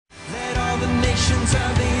ends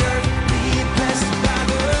of the earth be blessed by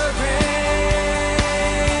the rain,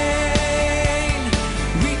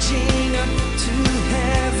 reaching up to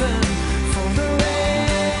heaven for the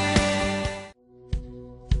rain.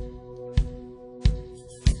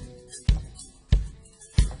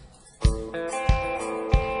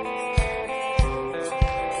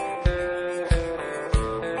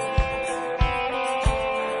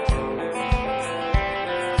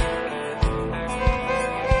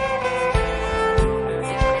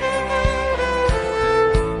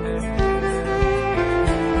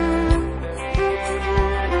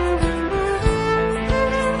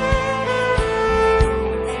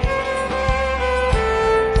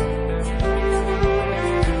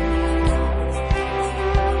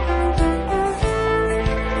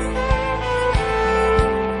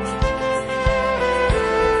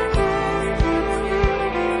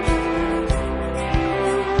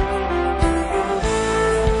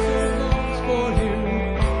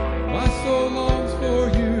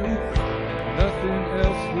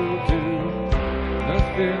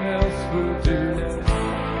 Nothing else will do.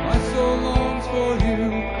 My soul longs for you.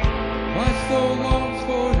 My soul longs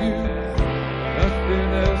for you. Nothing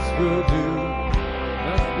else will do.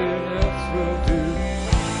 Nothing else will do.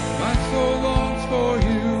 My soul longs for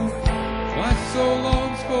you. My soul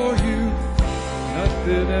longs for you.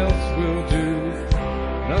 Nothing else will do.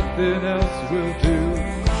 Nothing else will do.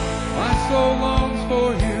 My soul longs for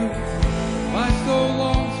you. My soul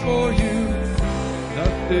longs for you.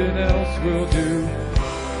 Nothing else will do.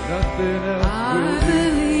 Nothing else will do. I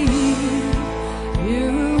believe you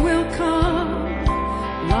will come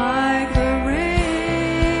like the rain.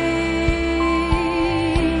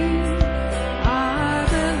 I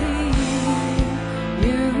believe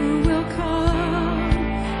you will come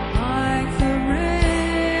like the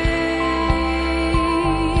rain.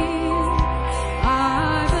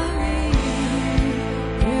 I believe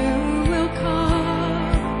you will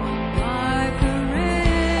come like the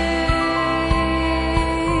rain.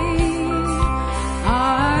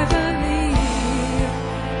 I believe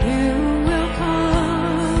you will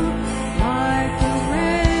come like the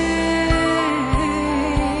rain.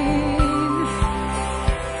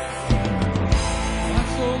 My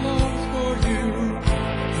soul longs for you.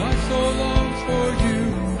 My soul longs for you.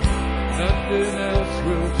 Nothing else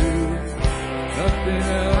will do. Nothing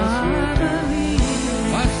else will I do.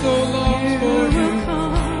 believe My soul longs for you you. will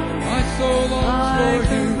come My soul longs like for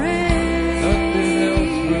the you. rain. Nothing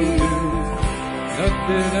else will do.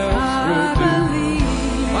 Nothing else will I do. believe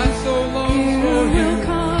My soul longs for you you. will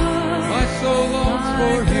come My soul longs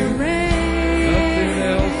for like the you. rain. Nothing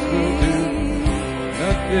else will do.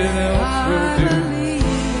 Nothing else will I do. believe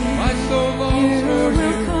My soul longs you for will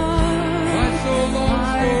you. come My soul longs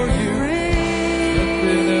like for the you. rain.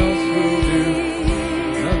 Nothing else will do.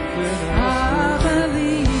 Nothing else I will do.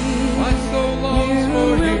 believe My soul longs you for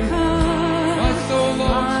will you. come My soul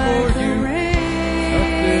longs for like the you. rain.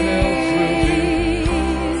 Nothing else will do.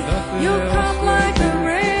 Nothing You'll else come will like do. the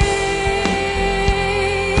rain.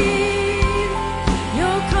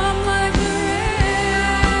 You'll come like the rain.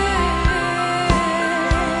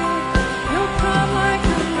 You'll come like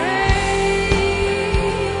the rain.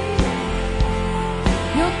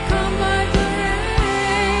 You'll come like the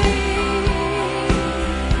rain.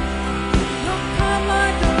 You'll come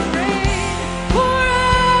like the rain. Pour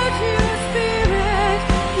out your spirit.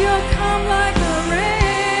 You'll come like the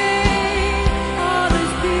rain. All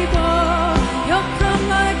these people, you'll come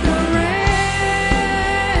like the rain.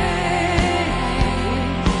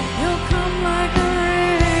 You'll come like the rain.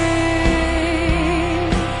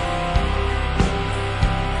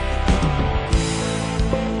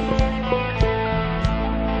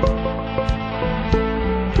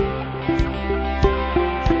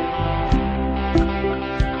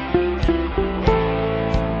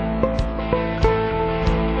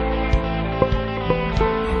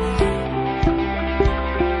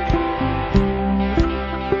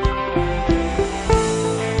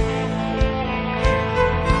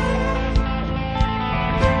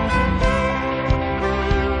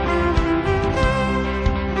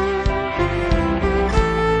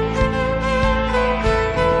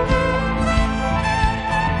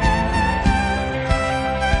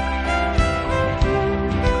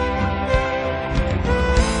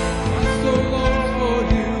 My soul longs for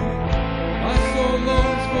you. My soul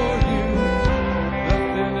longs for you.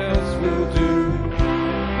 Nothing else will do.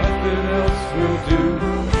 Nothing else will do.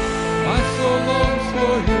 My soul longs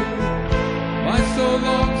for you. My soul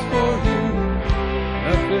longs for you.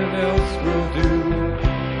 Nothing else will do.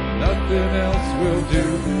 Nothing else will do.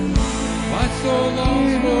 My soul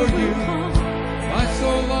longs for you. My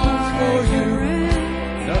soul longs for you.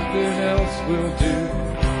 Nothing else will do.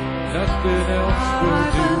 Nothing else will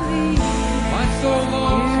do. My soul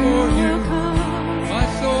longs for you. My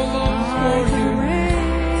soul longs for you.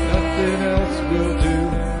 Nothing else will do.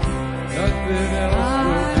 Nothing else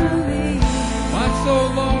will do. My soul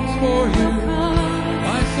longs for you.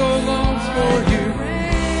 My soul longs for you.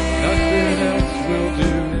 Nothing else will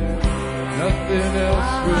do. Nothing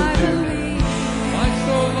else will do. My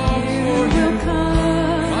soul longs for you.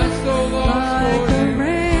 My soul longs for you.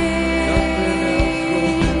 Nothing else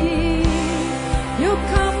will do. You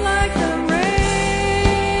come like the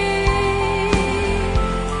rain.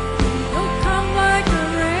 You come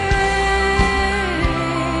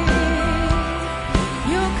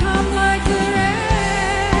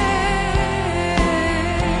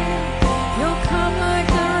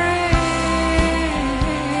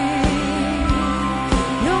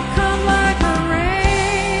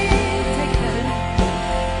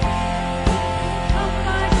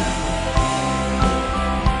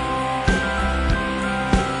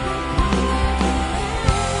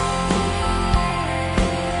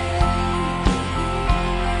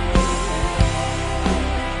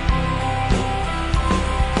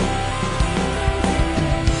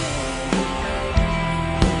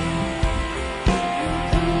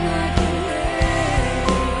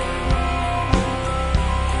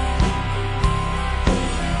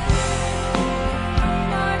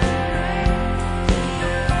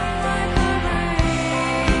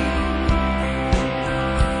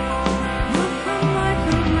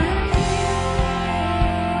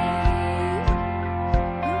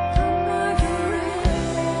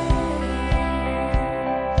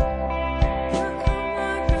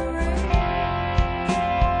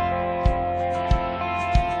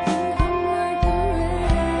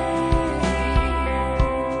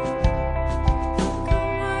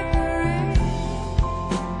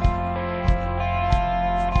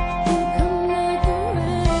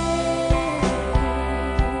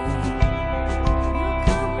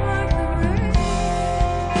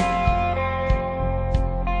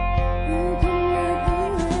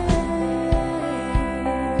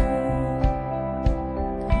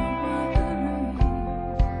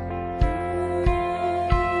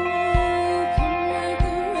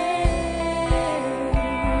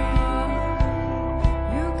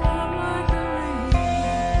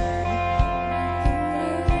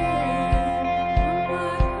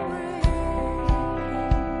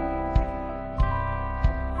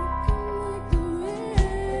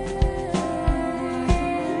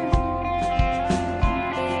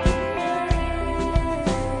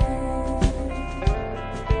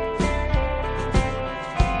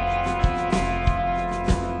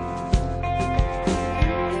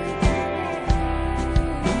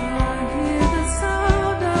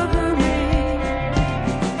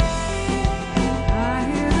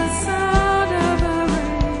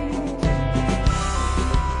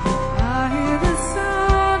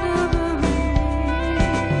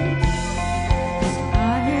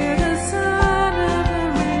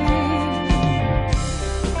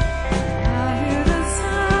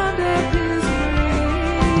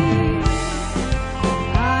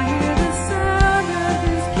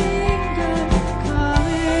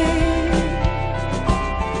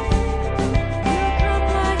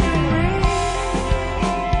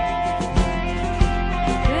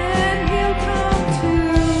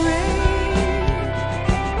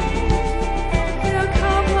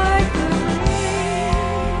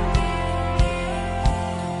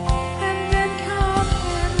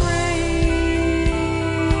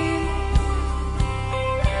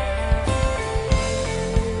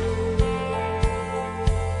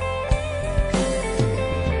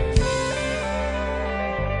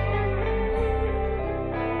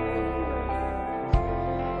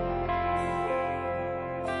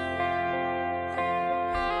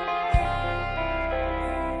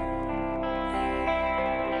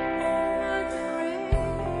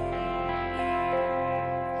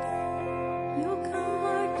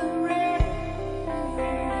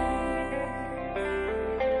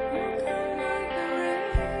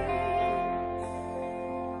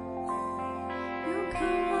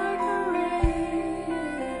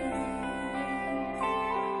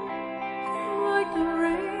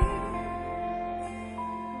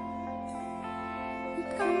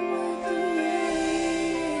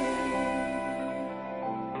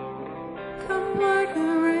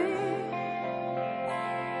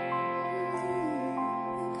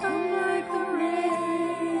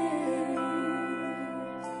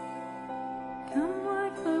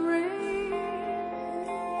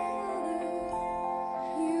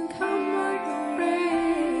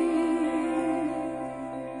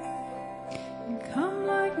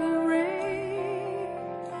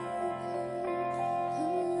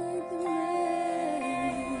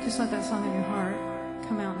Just let that song in your heart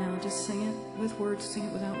come out now. Just sing it with words, sing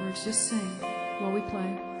it without words. Just sing while we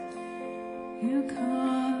play. You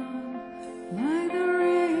come like the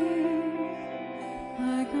rain,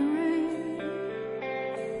 like the rain.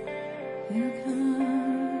 You come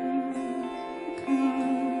like the rain.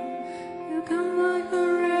 You come like the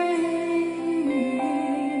rain.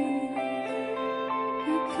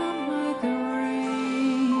 You come like the rain.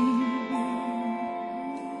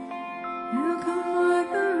 You come like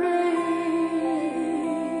the rain.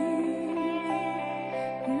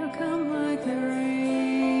 You come like the rain.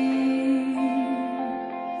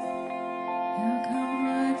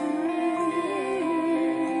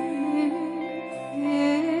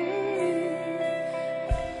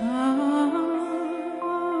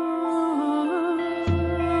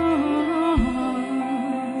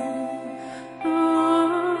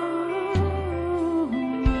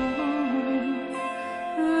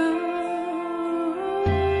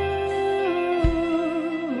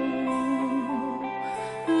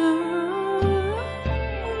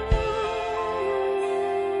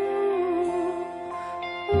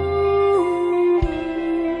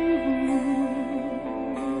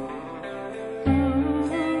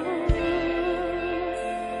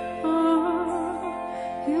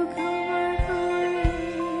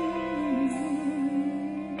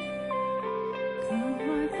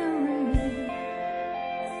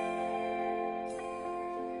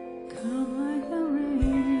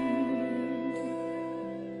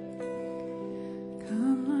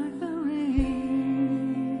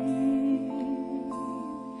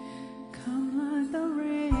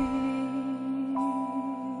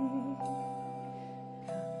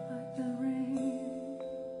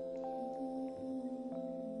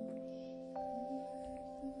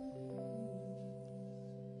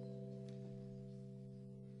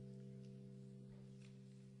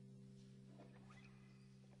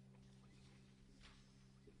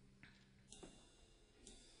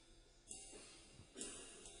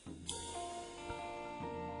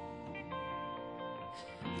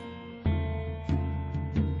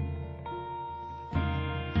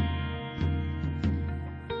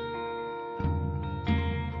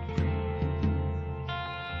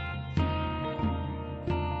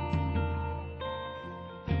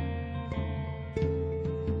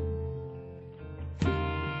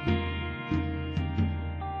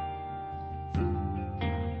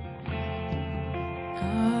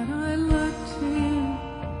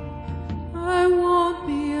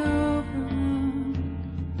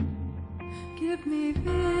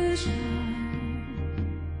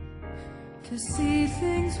 To see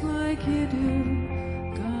things like you do,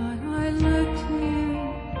 God, I look to you.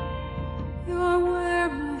 You're where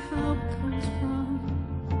my help comes from.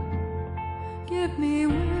 Give me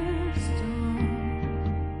wisdom.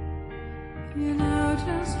 You know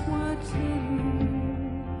just what to do.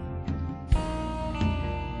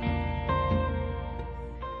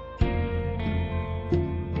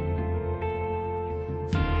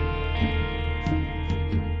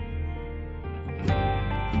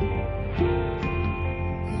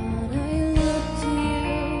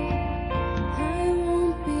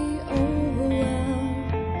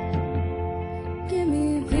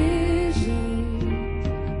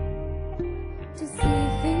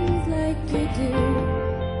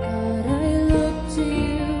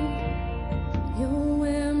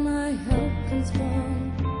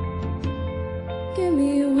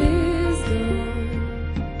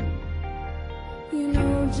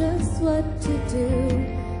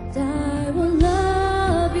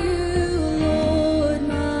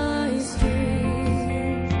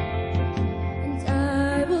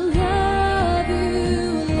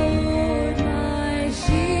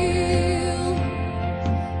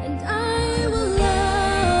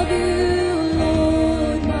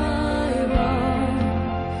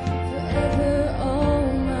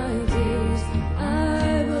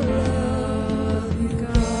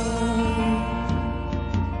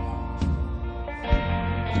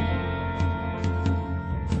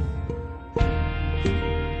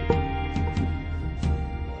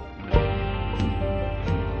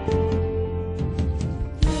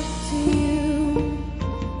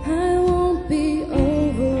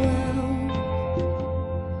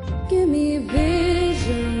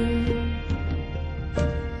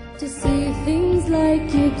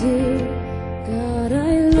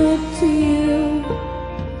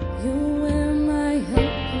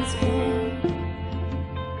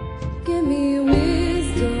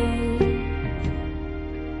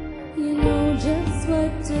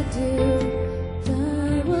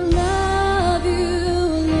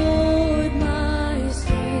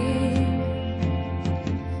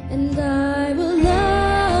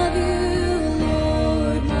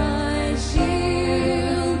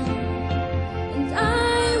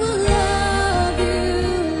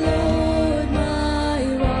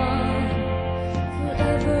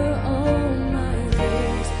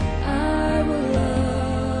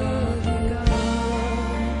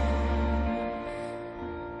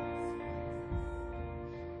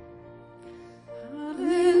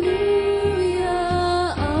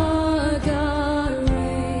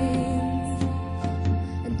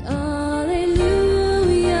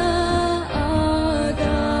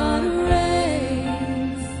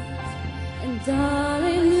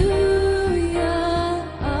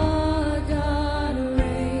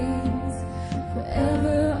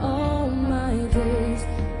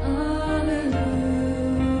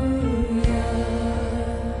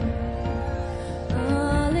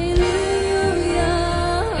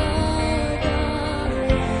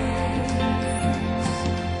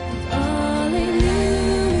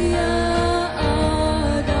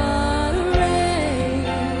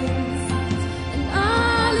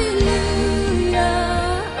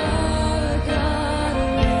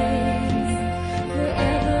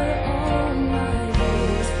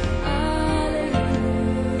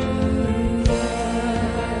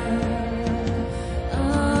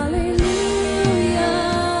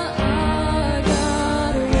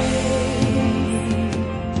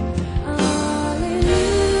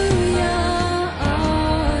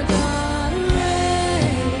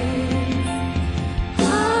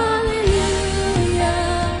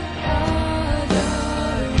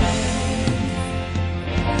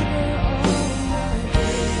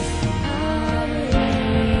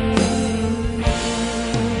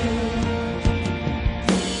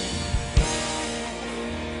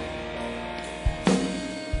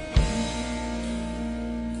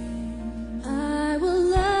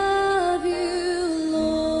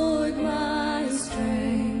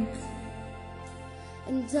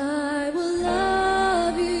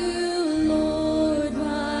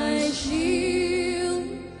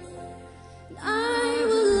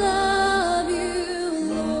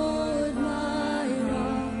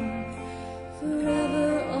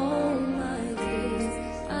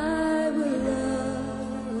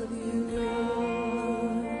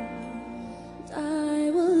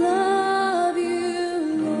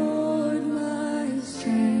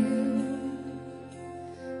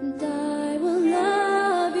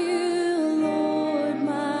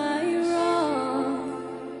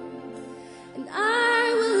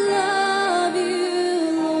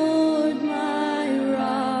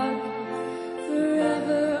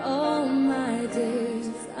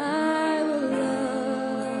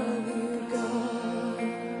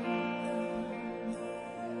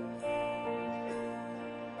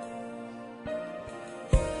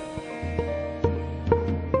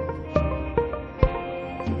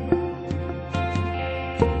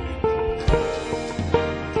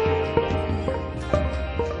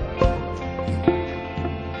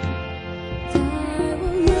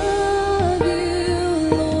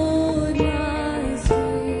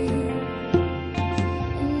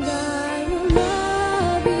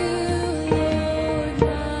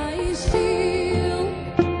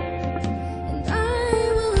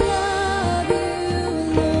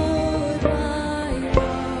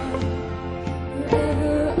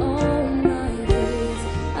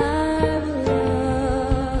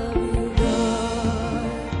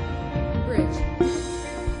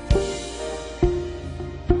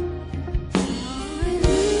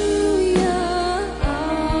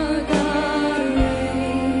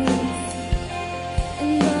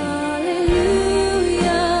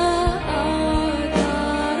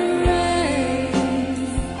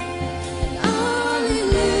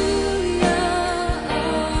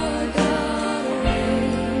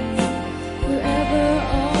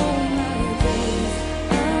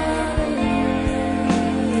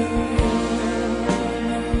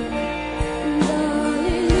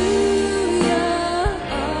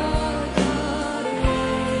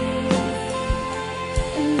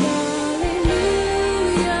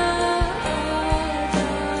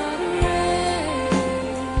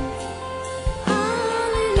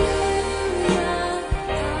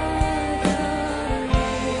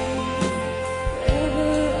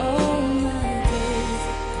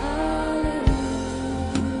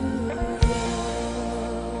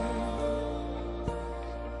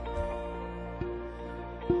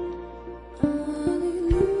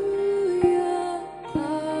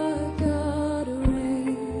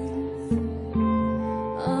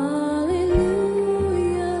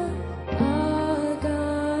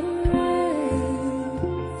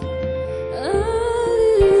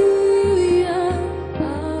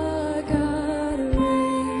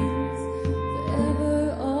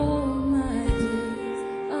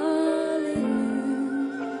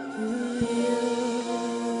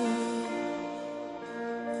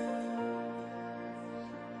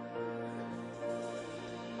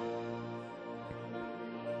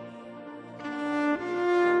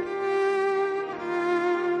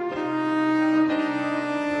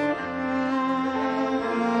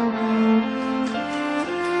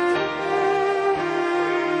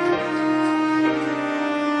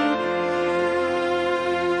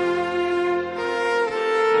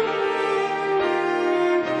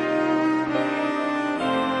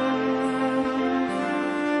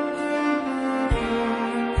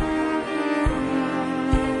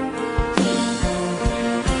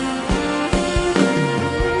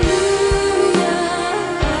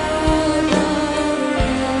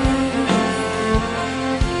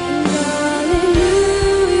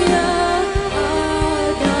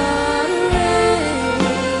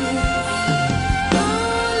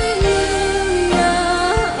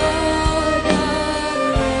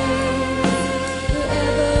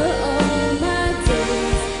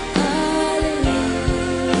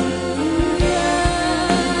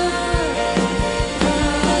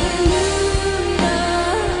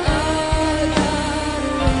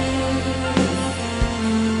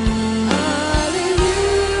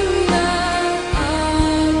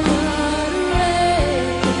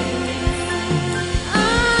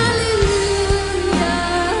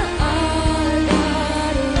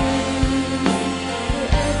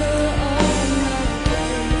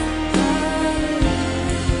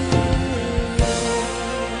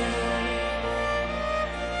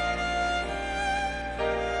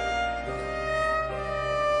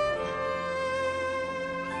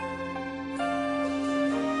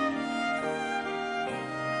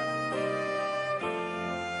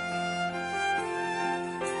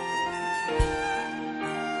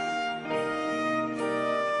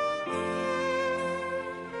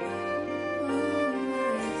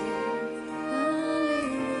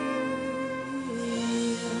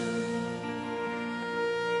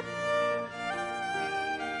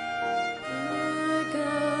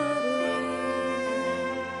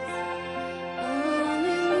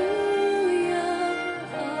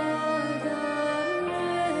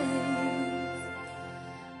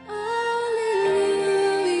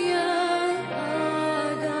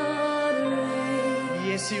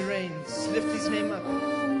 He reigns. Lift His name up.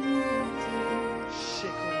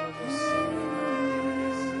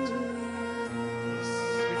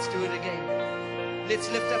 Let's do it again. Let's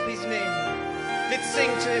lift up His name. Let's sing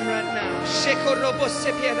to Him right now.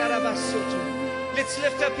 Let's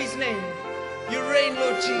lift up His name. You reign,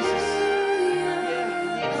 Lord Jesus.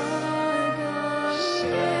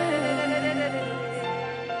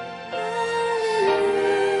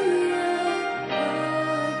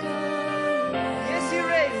 Yes, He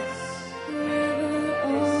reigns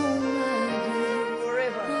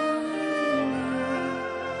forever.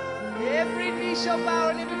 Every knee shall bow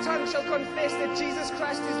and every tongue shall confess that Jesus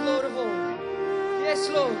Christ is Lord of all. Yes,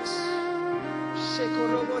 Lord.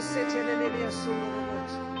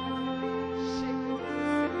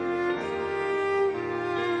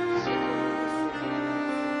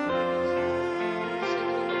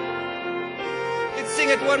 Let's sing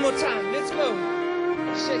it one more time. Let's go.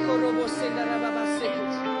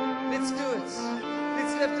 Let's do it.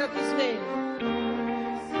 Let's lift up His name.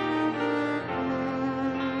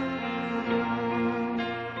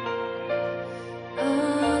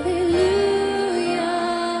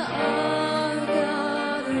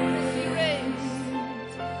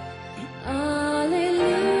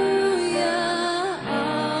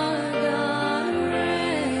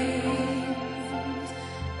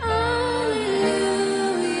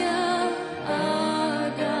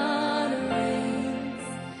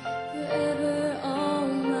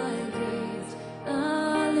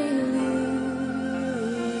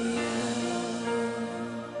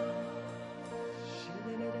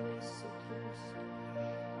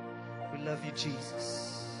 Love you,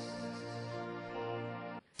 Jesus.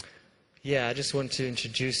 Yeah, I just want to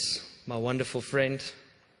introduce my wonderful friend.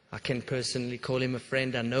 I can personally call him a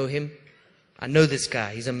friend. I know him. I know this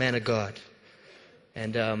guy. He's a man of God.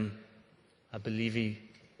 And I believe he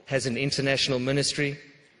has an international ministry.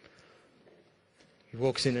 He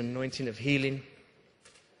walks in an anointing of healing.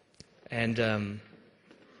 And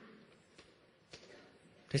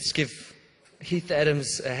let's give Heath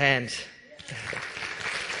Adams a hand.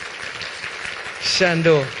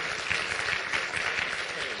 Shando.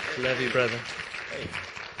 Love you, brother. Hey,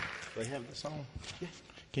 do they have this on? Yeah.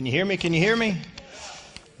 Can you hear me? Can you hear me?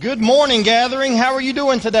 Good morning, gathering. How are you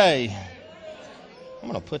doing today? I'm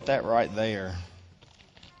going to put that right there.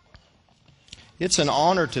 It's an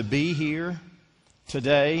honor to be here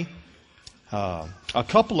today. A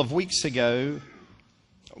couple of weeks ago,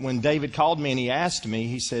 when David called me and he asked me,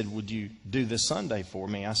 he said, "Would you do this Sunday for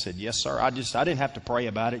me?" I said, "Yes, sir." I didn't have to pray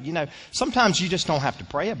about it. You know, sometimes you just don't have to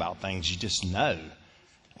pray about things. You just know.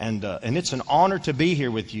 And it's an honor to be here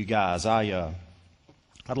with you guys. I'd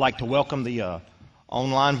like to welcome the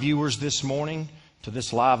online viewers this morning to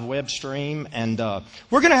this live web stream. And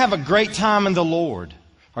we're going to have a great time in the Lord.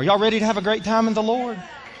 Are y'all ready to have a great time in the Lord?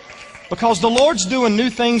 Because the Lord's doing new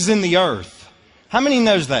things in the earth. How many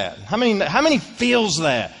knows that? How many feels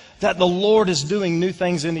that the Lord is doing new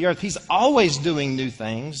things in the earth? He's always doing new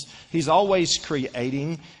things. He's always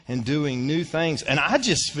creating and doing new things. And I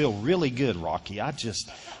just feel really good, Rocky. I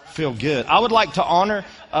just feel good. I would like to honor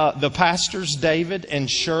the pastors, David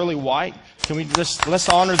and Shirley White. Can we let's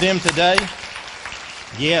honor them today?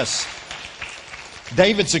 Yes.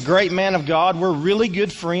 David's a great man of God. We're really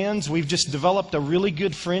good friends. We've just developed a really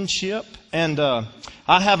good friendship. And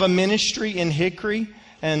I have a ministry in Hickory,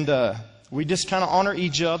 and we just kind of honor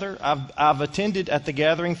each other. I've attended at the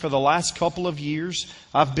gathering for the last couple of years.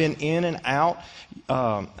 I've been in and out.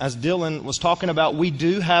 As Dylan was talking about, we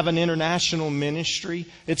do have an international ministry.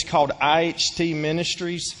 It's called IHT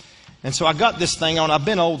Ministries. And so I got this thing on. I've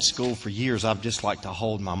been old school for years. I've just like to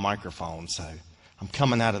hold my microphone. So I'm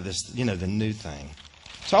coming out of this, the new thing.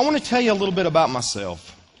 So I want to tell you a little bit about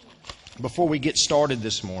myself before we get started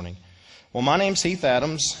this morning. Well, my name's Heath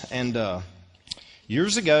Adams, and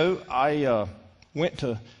years ago I went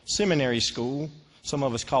to seminary school. Some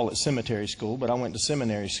of us call it cemetery school, but I went to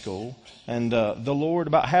seminary school. And the Lord,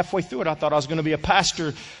 about halfway through it, I thought I was going to be a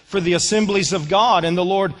pastor for the Assemblies of God. And the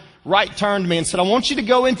Lord right-turned me and said, "I want you to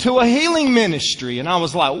go into a healing ministry." And I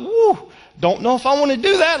was like, "Woo! Don't know if I want to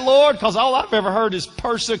do that, Lord," because all I've ever heard is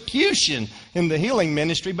persecution in the healing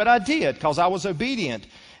ministry. But I did, because I was obedient.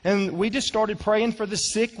 And we just started praying for the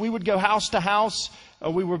sick. We would go house to house.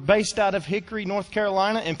 We were based out of Hickory, North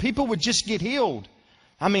Carolina, and people would just get healed.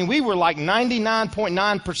 I mean, we were like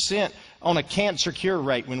 99.9% on a cancer cure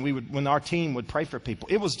rate when our team would pray for people.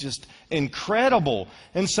 It was just incredible.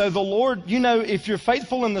 And so the Lord, if you're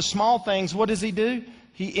faithful in the small things, what does He do?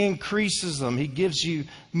 He increases them. He gives you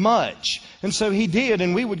much. And so He did.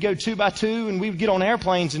 And we would go 2 by 2, and we would get on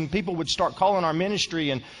airplanes, and people would start calling our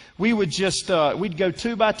ministry. And we would just, we'd go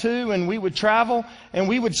 2 by 2, and we would travel, and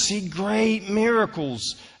we would see great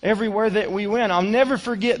miracles everywhere that we went. I'll never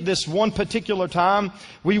forget this one particular time.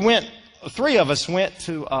 We went, 3 of us went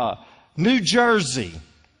to New Jersey.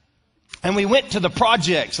 And we went to the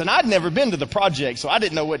projects, and I'd never been to the projects, so I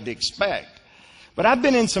didn't know what to expect. But I've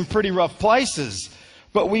been in some pretty rough places.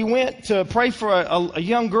 But we went to pray for a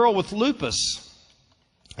young girl with lupus.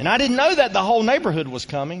 And I didn't know that the whole neighborhood was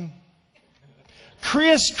coming.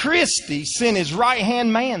 Chris Christie sent his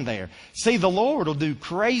right-hand man there. See, the Lord will do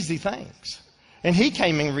crazy things. And he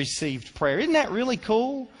came and received prayer. Isn't that really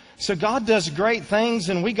cool? So God does great things,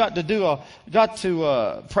 and we got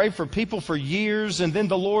to pray for people for years, and then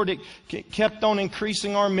the Lord kept on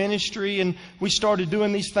increasing our ministry, and we started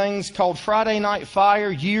doing these things called Friday Night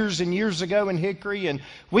Fire years and years ago in Hickory, and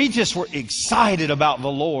we just were excited about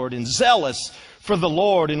the Lord and zealous for the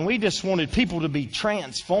Lord, and we just wanted people to be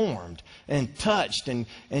transformed and touched and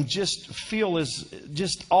just feel His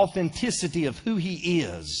just authenticity of who He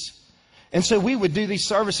is. And so we would do these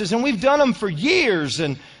services, and we've done them for years,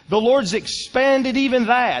 and the Lord's expanded even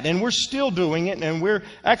that, and we're still doing it, and we're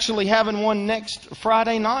actually having one next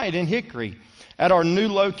Friday night in Hickory at our new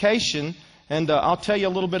location, and I'll tell you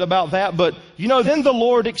a little bit about that. But, then the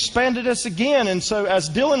Lord expanded us again, and so as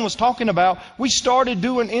Dylan was talking about, we started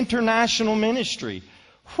doing international ministry.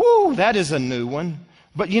 Whew, that is a new one.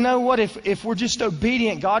 But you know what? If we're just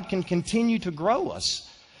obedient, God can continue to grow us,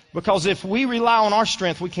 because if we rely on our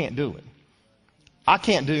strength, we can't do it. I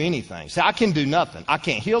can't do anything. See, I can do nothing. I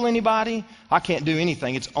can't heal anybody. I can't do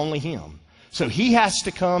anything. It's only Him. So He has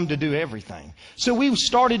to come to do everything. So we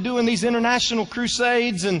started doing these international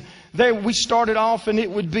crusades, and we started off, and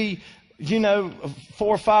it would be, 400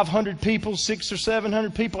 or 500 people, 600 or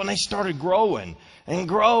 700 people, and they started growing and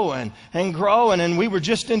growing and growing. And we were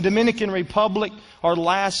just in Dominican Republic, our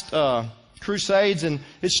last crusades, and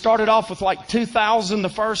it started off with like 2,000 the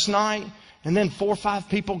first night, and then 4 or 5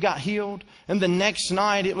 people got healed. And the next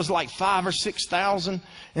night it was like 5,000 or 6,000.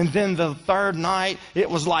 And then the third night it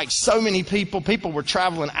was like so many people. People were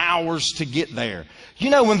traveling hours to get there.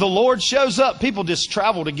 When the Lord shows up, people just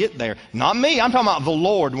travel to get there. Not me. I'm talking about the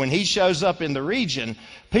Lord. When He shows up in the region,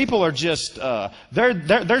 people are just,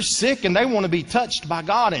 they're sick and they want to be touched by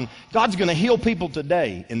God. And God's going to heal people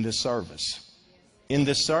today in this service. In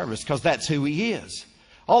this service, because that's who He is.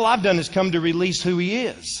 All I've done is come to release who He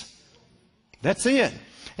is. That's it.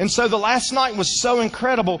 And so the last night was so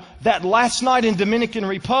incredible. That last night in Dominican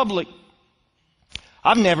Republic,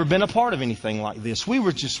 I've never been a part of anything like this. We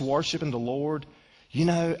were just worshiping the Lord.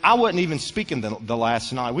 I wasn't even speaking the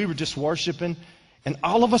last night. We were just worshiping. And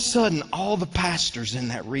all of a sudden, all the pastors in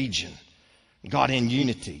that region got in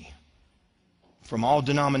unity from all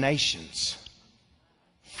denominations.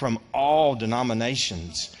 From all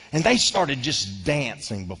denominations. And they started just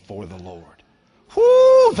dancing before the Lord.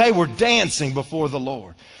 Whoo! They were dancing before the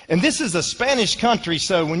Lord. And this is a Spanish country,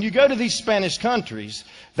 so when you go to these Spanish countries,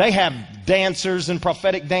 they have dancers and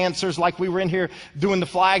prophetic dancers, like we were in here doing the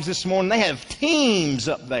flags this morning. They have teams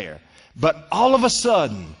up there. But all of a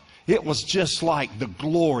sudden, it was just like the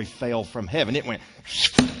glory fell from heaven. It went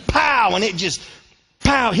pow, and it just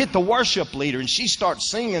pow, hit the worship leader, and she starts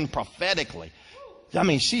singing prophetically.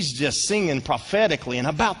 She's just singing prophetically, and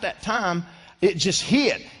about that time, it just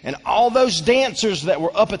hit. And all those dancers that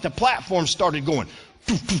were up at the platform started going.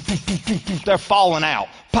 They're falling out.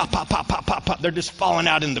 Pop, pop, pop, pop, pop, pop. They're just falling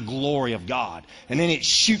out in the glory of God. And then it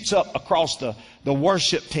shoots up across the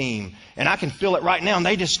worship team. And I can feel it right now. And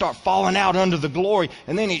they just start falling out under the glory.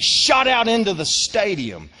 And then it shot out into the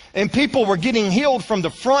stadium. And people were getting healed from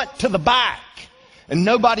the front to the back. And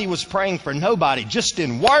nobody was praying for nobody. Just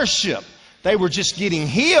in worship, they were just getting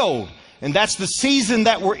healed. And that's the season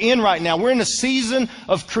that we're in right now. We're in a season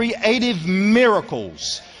of creative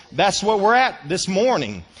miracles. That's what we're at this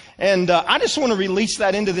morning. And I just want to release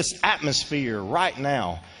that into this atmosphere right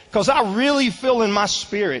now. Because I really feel in my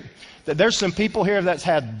spirit that there's some people here that's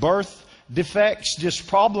had birth defects, just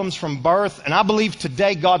problems from birth. And I believe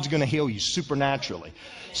today God's going to heal you supernaturally.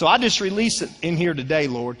 So I just release it in here today,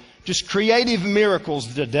 Lord. Just creative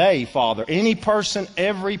miracles today, Father. Any person,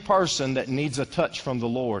 every person that needs a touch from the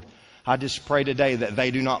Lord. I just pray today that they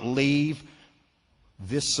do not leave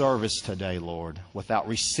this service today, Lord, without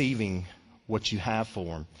receiving what you have for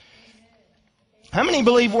them. How many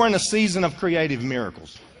believe we're in a season of creative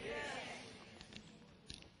miracles?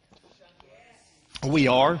 We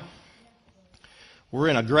are. We're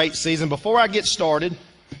in a great season. Before I get started,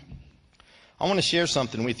 I want to share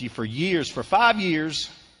something with you. For 5 years,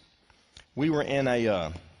 we were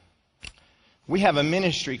in we have a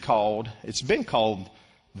ministry it's been called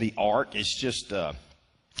the Ark.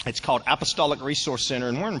 It's called Apostolic Resource Center,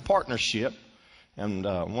 and we're in partnership. And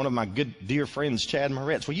one of my good dear friends, Chad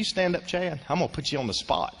Moretz. Will you stand up, Chad? I'm going to put you on the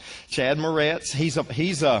spot. Chad Moretz, he's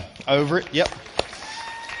over it.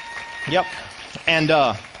 Yep.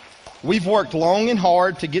 And we've worked long and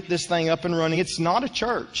hard to get this thing up and running. It's not a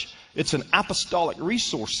church. It's an apostolic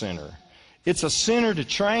resource center. It's a center to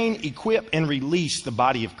train, equip, and release the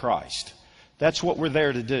body of Christ. That's what we're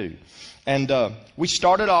there to do. And we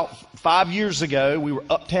started off 5 years ago. We were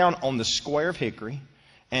uptown on the square of Hickory.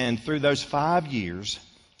 And through those 5 years,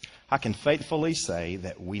 I can faithfully say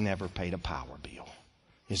that we never paid a power bill.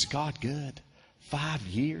 Is God good? 5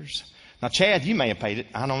 years? Now, Chad, you may have paid it.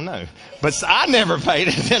 I don't know. But I never paid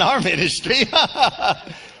it in our ministry.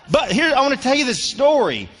 But here, I want to tell you this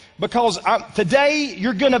story because today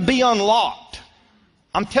you're going to be unlocked.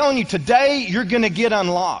 I'm telling you, today you're going to get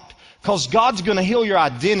unlocked because God's going to heal your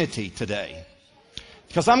identity today.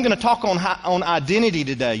 Because I'm going to talk on identity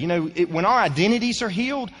today. You know, when our identities are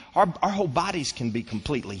healed, our whole bodies can be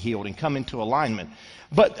completely healed and come into alignment.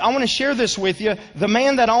 But I want to share this with you. The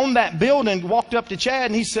man that owned that building walked up to Chad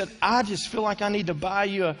and he said, I just feel like I need to buy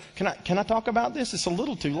you can I talk about this? It's a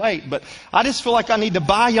little too late, but I just feel like I need to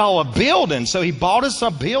buy y'all a building. So he bought us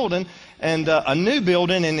a building, and a new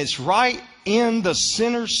building, and it's right in the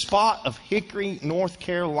center spot of Hickory, North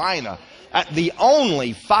Carolina. At the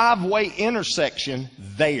only 5-way intersection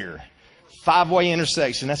there. 5-way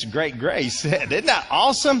intersection. That's great grace. Isn't that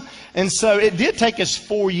awesome? And so it did take us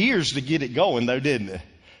 4 years to get it going, though, didn't it?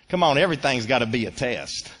 Come on, everything's got to be a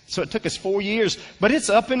test. So it took us 4 years, but it's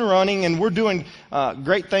up and running, and we're doing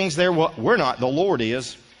great things there. Well, we're not. The Lord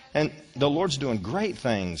is. And the Lord's doing great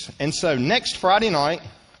things. And so next Friday night,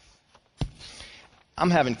 I'm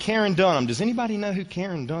having Karen Dunham. Does anybody know who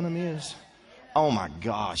Karen Dunham is? Oh my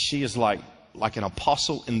gosh, she is like an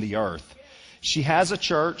apostle in the earth. She has a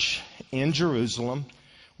church in Jerusalem,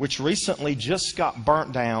 which recently just got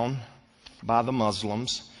burnt down by the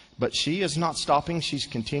Muslims. But she is not stopping. She's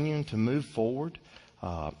continuing to move forward.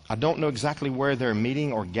 I don't know exactly where they're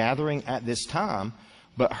meeting or gathering at this time,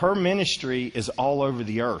 but her ministry is all over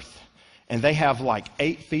the earth. And they have like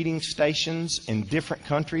 8 feeding stations in different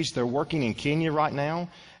countries. They're working in Kenya right now.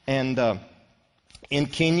 And in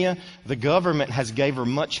Kenya, the government has gave her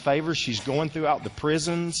much favor. She's going throughout the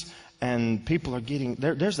prisons, and people are getting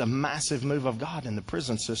there's a massive move of God in the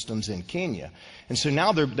prison systems in Kenya. And so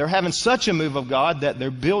now they're having such a move of God that they're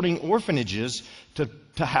building orphanages to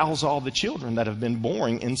house all the children that have been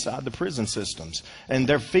born inside the prison systems. And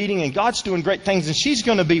they're feeding, and God's doing great things, and she's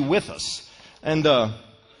going to be with us. And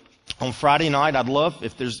on Friday night, I'd love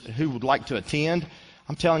if there's who would like to attend.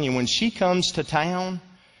 I'm telling you, when she comes to town,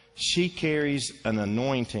 she carries an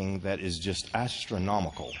anointing that is just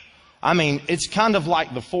astronomical. I mean, it's kind of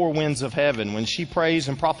like the 4 winds of heaven. When she prays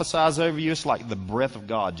and prophesies over you, it's like the breath of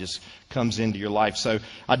God just comes into your life. So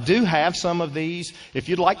I do have some of these. If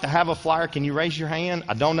you'd like to have a flyer, can you raise your hand?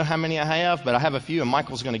 I don't know how many I have, but I have a few, and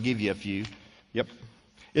Michael's going to give you a few. Yep.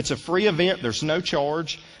 It's a free event. There's no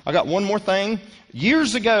charge. I got one more thing.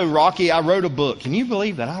 Years ago, Rocky, I wrote a book. Can you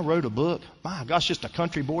believe that I wrote a book? My gosh, just a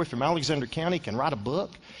country boy from Alexander County can write a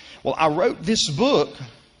book. Well, I wrote this book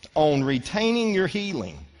on retaining your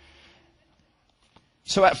healing.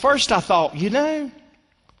 So at first I thought, I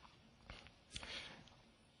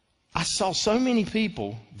saw so many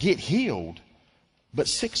people get healed, but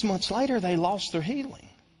 6 months later they lost their healing.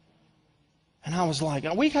 And I was like,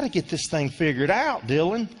 we got to get this thing figured out,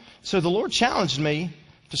 Dylan. So the Lord challenged me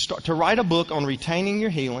to write a book on retaining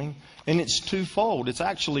your healing, and it's twofold. It's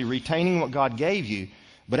actually retaining what God gave you,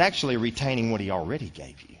 but actually retaining what He already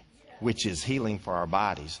gave you, which is healing for our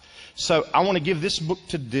bodies. So I want to give this book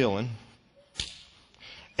to Dylan.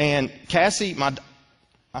 And Cassie,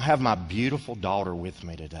 I have my beautiful daughter with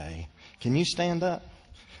me today. Can you stand up?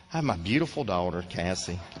 I have my beautiful daughter,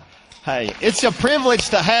 Cassie. Hey, it's a privilege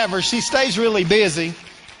to have her. She stays really busy.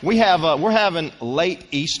 We're having late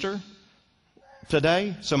Easter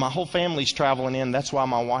today, so my whole family's traveling in. That's why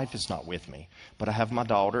my wife is not with me. But I have my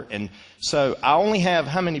daughter, and so I only have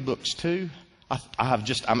how many books? 2.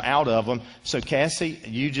 I'm out of them. So Cassie,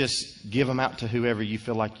 you just give them out to whoever you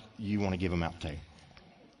feel like you want to give them out to.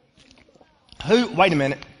 Wait a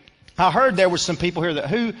minute. I heard there were some people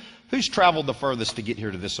here who's traveled the furthest to get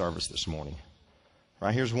here to this service this morning.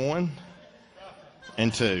 Right here's 1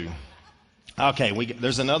 and 2. Okay,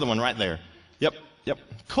 there's another one right there. Yep.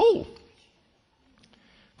 Cool.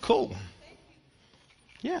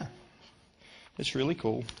 Yeah, it's really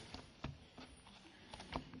cool.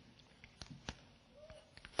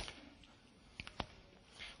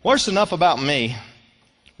 Well, it's enough about me.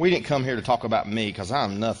 We didn't come here to talk about me because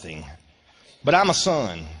I'm nothing. But I'm a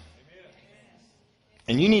son.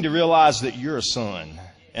 And you need to realize that you're a son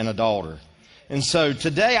and a daughter. And so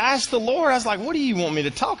today I asked the Lord, I was like, what do you want me to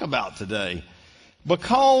talk about today?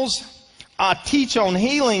 Because I teach on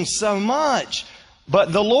healing so much.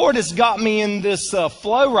 But the Lord has got me in this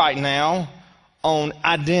flow right now on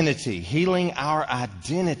identity, healing our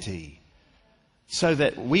identity, so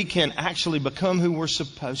that we can actually become who we're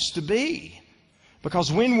supposed to be.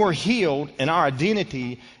 Because when we're healed and our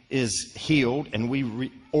identity is healed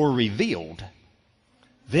and or revealed,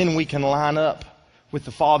 then we can line up with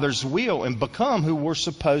the Father's will and become who we're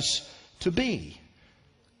supposed to be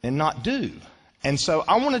and not do. And so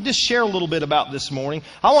I want to just share a little bit about this morning.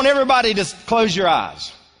 I want everybody to close your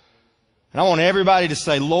eyes. And I want everybody to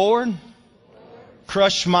say, Lord,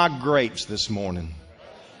 crush my grapes this morning.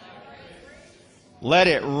 Let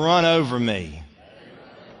it run over me.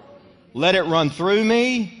 Let it run through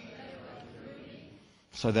me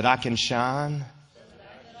so that I can shine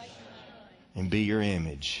and be your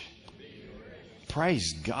image.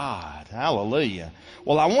 Praise God. Hallelujah.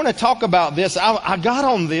 Well, I want to talk about this. I got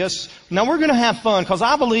on this. Now, we're going to have fun because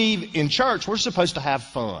I believe in church we're supposed to have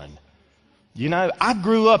fun. You know, I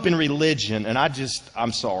grew up in religion and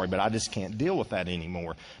I'm sorry, but I just can't deal with that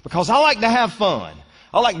anymore because I like to have fun.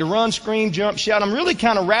 I like to run, scream, jump, shout. I'm really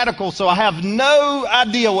kind of radical, so I have no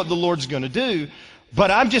idea what the Lord's going to do.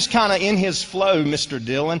 But I'm just kind of in His flow, Mr.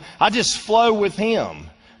 Dillon. I just flow with Him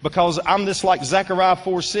because I'm just like Zechariah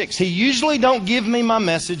 4:6. He usually don't give me my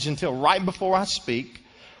message until right before I speak.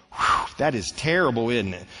 Whew, that is terrible,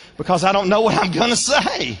 isn't it? Because I don't know what I'm going to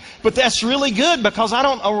say. But that's really good because I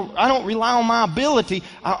don't rely on my ability.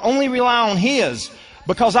 I only rely on His.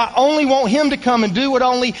 Because I only want Him to come and do what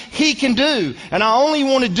only He can do. And I only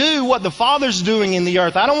want to do what the Father's doing in the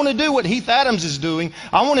earth. I don't want to do what Heath Adams is doing.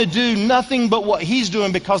 I want to do nothing but what He's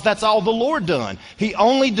doing because that's all the Lord done. He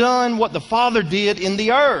only done what the Father did in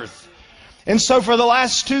the earth. And so for the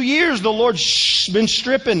last 2 years, the Lord's been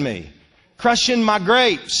stripping me, crushing my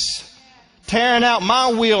grapes, tearing out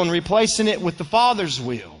my will and replacing it with the Father's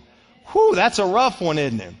will. Whew, that's a rough one,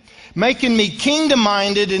 isn't it? Making me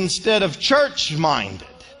kingdom-minded instead of church-minded.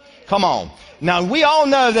 Come on. Now, we all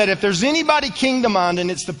know that if there's anybody kingdom-minded,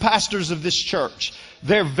 it's the pastors of this church.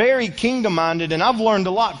 They're very kingdom-minded, and I've learned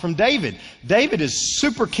a lot from David. David is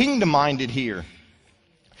super kingdom-minded here.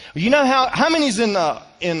 You know how many's in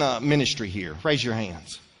ministry here? Raise your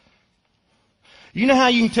hands. You know how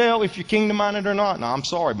you can tell if you're kingdom-minded or not? No, I'm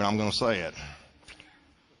sorry, but I'm going to say it.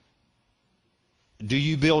 Do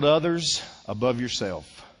you build others above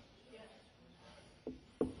yourself?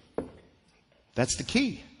 That's the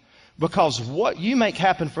key. Because what you make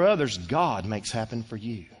happen for others, God makes happen for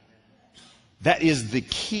you. That is the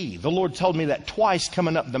key. The Lord told me that twice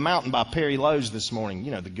coming up the mountain by Perry Lowe's this morning.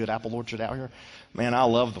 You know, the good apple orchard out here. Man, I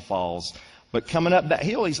love the falls. But coming up that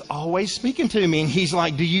hill, He's always speaking to me. And He's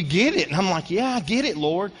like, do you get it? And I'm like, yeah, I get it,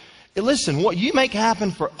 Lord. And listen, what you make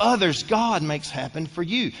happen for others, God makes happen for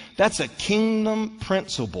you. That's a kingdom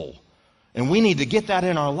principle. And we need to get that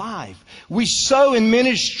in our life. We so in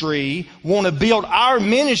ministry want to build our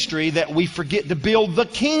ministry that we forget to build the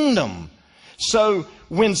kingdom. So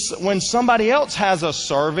when somebody else has a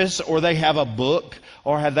service or they have a book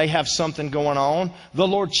or they have something going on, the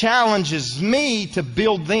Lord challenges me to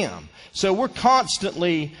build them. So we're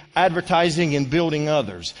constantly advertising and building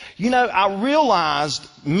others. You know, I realized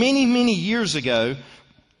many, many years ago,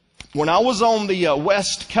 when I was on the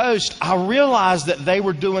West Coast, I realized that they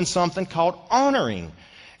were doing something called honoring.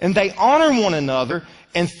 And they honor one another,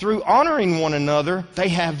 and through honoring one another, they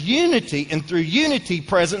have unity, and through unity,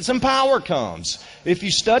 presence and power comes. If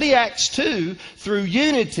you study Acts 2, through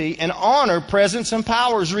unity and honor, presence and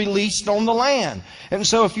power is released on the land. And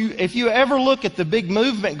so if you ever look at the big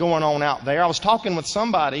movement going on out there, I was talking with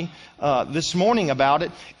somebody this morning about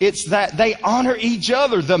it, it's that they honor each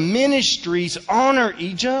other. The ministries honor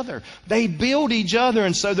each other. They build each other,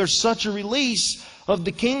 and so there's such a release of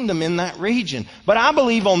the kingdom in that region. But I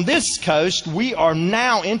believe on this coast, we are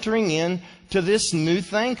now entering into this new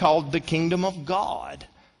thing called the kingdom of God.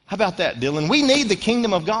 How about that, Dylan? We need the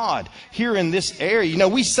kingdom of God here in this area. You know,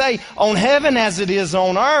 we say on heaven as it is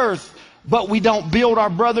on earth, but we don't build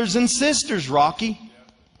our brothers and sisters, Rocky.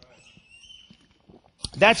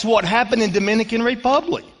 That's what happened in Dominican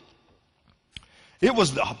Republic. It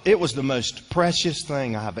was the most precious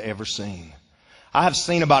thing I have ever seen. I have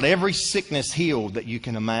seen about every sickness healed that you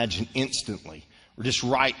can imagine instantly. Or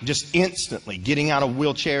just instantly. Getting out of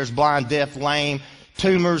wheelchairs, blind, deaf, lame,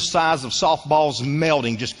 tumors size of softballs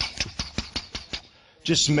melting, just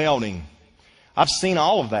melting. I've seen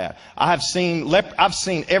all of that. I've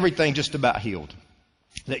seen everything just about healed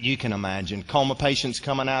that you can imagine. Coma patients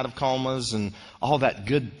coming out of comas and all that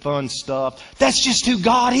good, fun stuff. That's just who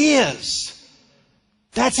God is.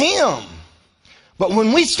 That's Him. But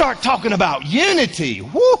when we start talking about unity,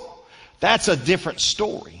 whoo, that's a different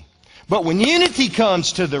story. But when unity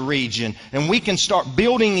comes to the region and we can start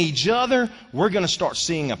building each other, we're going to start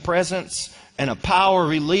seeing a presence and a power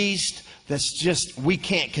released that's just, we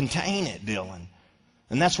can't contain it, Dylan.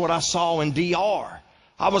 And that's what I saw in DR.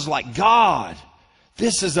 I was like, God,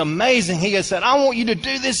 this is amazing. He had said, I want you to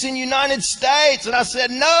do this in the United States. And I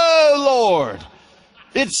said, no, Lord,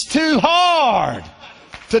 it's too hard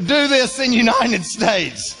to do this in the United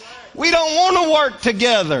States. We don't want to work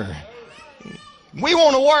together. We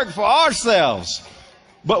want to work for ourselves.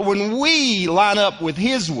 But when we line up with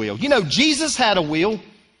His will, you know, Jesus had a will.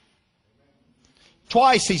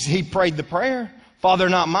 Twice he prayed the prayer, Father,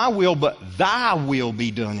 not my will, but thy will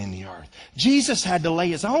be done in the earth. Jesus had to lay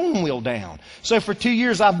His own will down. So for 2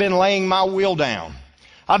 years, I've been laying my will down.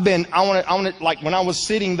 Like when I was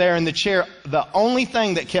sitting there in the chair, the only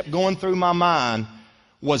thing that kept going through my mind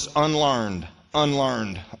was unlearned.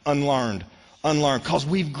 Because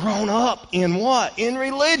we've grown up in what? In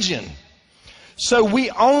religion. So we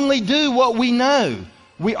only do what we know.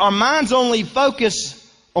 Our minds only focus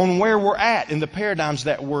on where we're at in the paradigms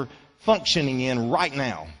that we're functioning in right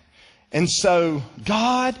now. And so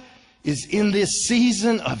God is in this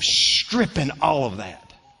season of stripping all of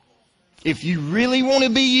that. If you really want to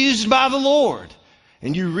be used by the Lord,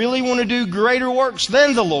 and you really want to do greater works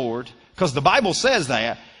than the Lord, because the Bible says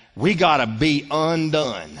that, we got to be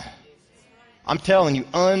undone. I'm telling you,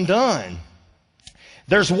 undone.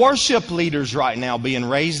 There's worship leaders right now being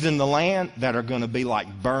raised in the land that are going to be like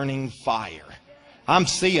burning fire. I'm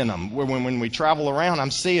seeing them. When we travel around,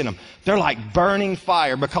 I'm seeing them. They're like burning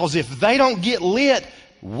fire, because if they don't get lit,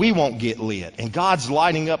 we won't get lit. And God's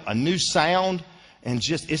lighting up a new sound, and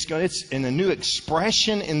it's in a new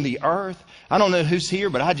expression in the earth. I don't know who's here,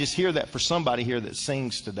 but I just hear that for somebody here that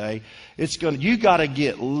sings today. You got to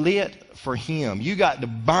get lit for Him. You got to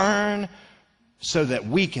burn so that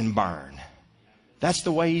we can burn. That's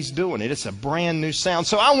the way He's doing it. It's a brand new sound.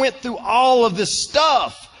 So I went through all of this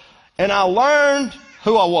stuff, and I learned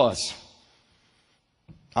who I was.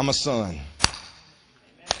 I'm a son.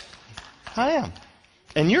 I am.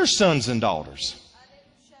 And you're sons and daughters.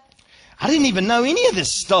 I didn't even know any of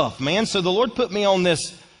this stuff, man. So the Lord put me on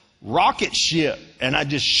this rocket ship, and I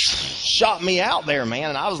just shot me out there, man.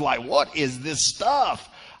 And I was like, what is this stuff?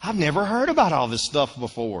 I've never heard about all this stuff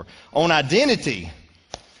before on identity.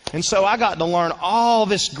 And so I got to learn all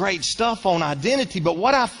this great stuff on identity. But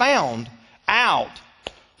what I found out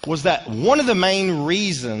was that one of the main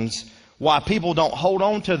reasons why people don't hold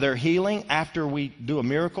on to their healing after we do a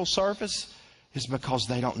miracle service is because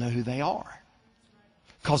they don't know who they are.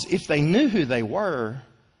 Because if they knew who they were,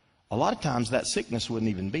 a lot of times that sickness wouldn't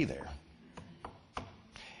even be there.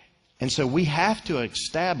 And so we have to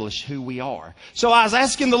establish who we are. So I was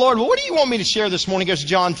asking the Lord, well, what do you want me to share this morning? He goes,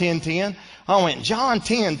 John 10:10. I went, John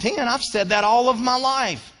 10:10? I've said that all of my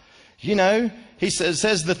life. You know, He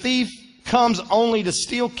says the thief comes only to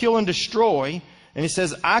steal, kill, and destroy. And He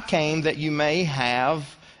says, I came that you may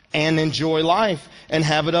have and enjoy life and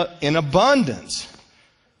have it in abundance.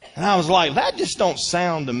 And I was like, that just don't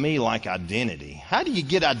sound to me like identity. How do you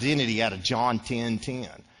get identity out of John 10:10?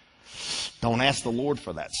 Don't ask the Lord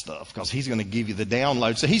for that stuff, because He's going to give you the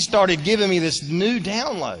download. So He started giving me this new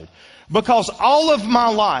download. Because all of my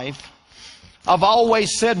life, I've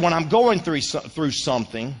always said when I'm going through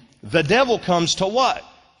something, the devil comes to what?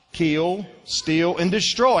 Kill, steal, and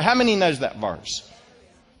destroy. How many knows that verse?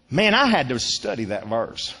 Man, I had to study that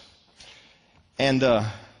verse. And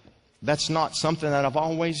that's not something that I've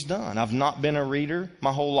always done. I've not been a reader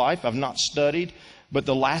my whole life. I've not studied. But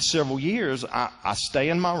the last several years, I stay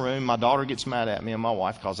in my room. My daughter gets mad at me and my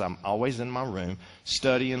wife because I'm always in my room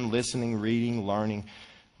studying, listening, reading, learning,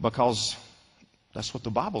 because that's what the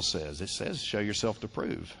Bible says. It says, show yourself to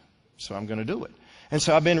prove. So I'm going to do it. And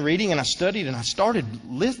so I've been reading and I studied and I started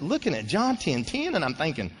looking at John 10:10 and I'm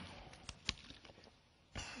thinking,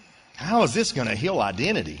 how is this going to heal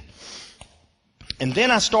identity? And then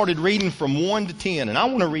I started reading from 1 to 10, and I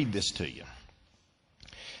want to read this to you.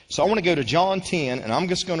 So I want to go to John 10, and I'm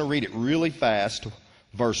just going to read it really fast,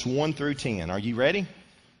 verse 1 through 10. Are you ready?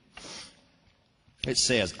 It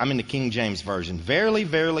says, I'm in the King James Version, Verily,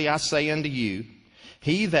 verily, I say unto you,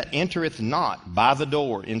 he that entereth not by the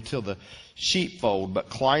door into the sheepfold, but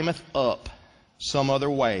climbeth up some other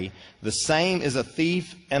way, the same is a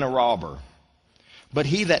thief and a robber. But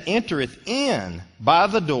he that entereth in by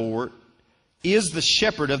the door is the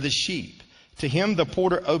shepherd of the sheep. To him the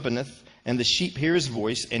porter openeth, and the sheep hear his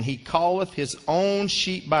voice, and he calleth his own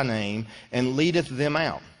sheep by name, and leadeth them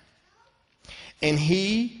out. And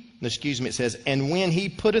it says, and when he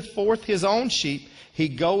putteth forth his own sheep, he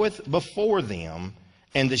goeth before them,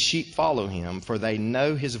 and the sheep follow him, for they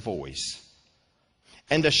know his voice.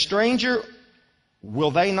 And a stranger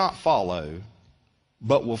will they not follow,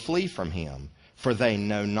 but will flee from him, for they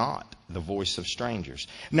know not the voice of strangers.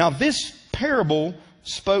 Now this parable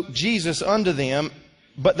spoke Jesus unto them,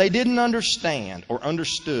 but they didn't understand or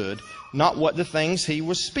understood not what the things he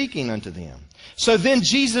was speaking unto them. So then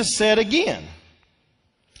Jesus said again,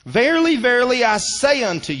 verily, verily, I say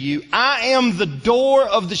unto you, I am the door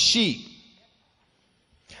of the sheep.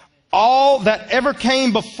 All that ever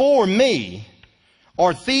came before me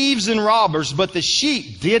are thieves and robbers, but the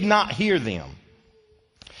sheep did not hear them.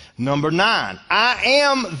 Number 9, I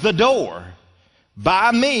am the door.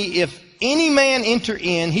 By me, if any man enter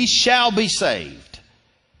in, he shall be saved.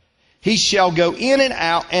 He shall go in and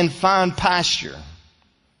out and find pasture.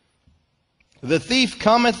 The thief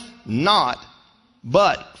cometh not,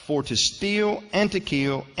 but for to steal and to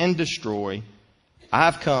kill and destroy. I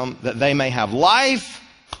have come that they may have life,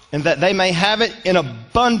 and that they may have it in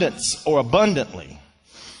abundance or abundantly.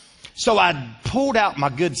 So I pulled out my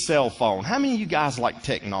good cell phone. How many of you guys like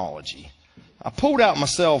technology? I pulled out my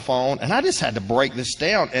cell phone, and I just had to break this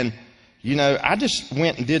down. And, I just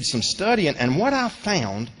went and did some studying. And what I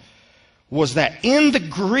found was that in the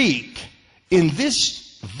Greek, in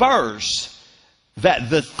this verse,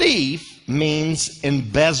 that the thief means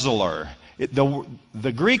embezzler.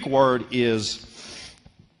 The Greek word is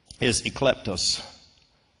ekleptos,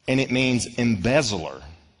 and it means embezzler.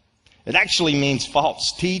 It actually means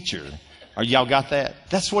false teacher. Y'all got that?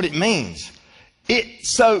 That's what it means.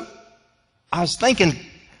 So I was thinking,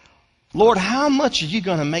 Lord, how much are you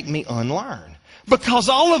going to make me unlearn? Because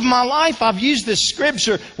all of my life I've used this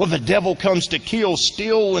scripture, well, the devil comes to kill,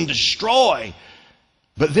 steal, and destroy.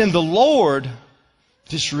 But then the Lord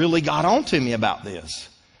just really got on to me about this.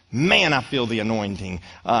 Man, I feel the anointing.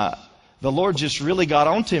 The Lord just really got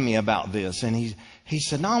on to me about this. And he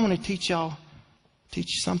said, no, I want to teach you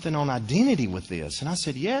something on identity with this. And I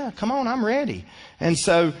said, yeah, come on, I'm ready. And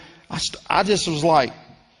so I just was like,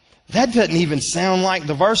 that doesn't even sound like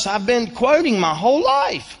the verse I've been quoting my whole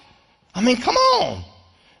life. I mean, come on.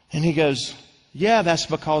 And he goes, yeah, that's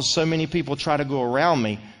because so many people try to go around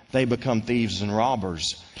me, they become thieves and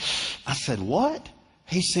robbers. I said, what?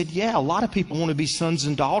 He said, yeah, a lot of people want to be sons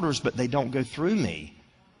and daughters, but they don't go through me.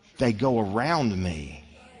 They go around me.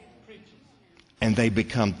 And they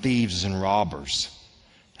become thieves and robbers.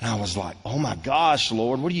 And I was like, oh my gosh,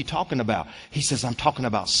 Lord, what are you talking about? He says, I'm talking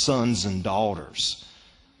about sons and daughters.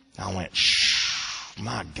 I went, shh,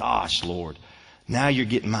 my gosh, Lord. Now you're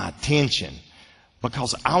getting my attention.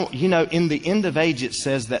 Because, in the end of age, it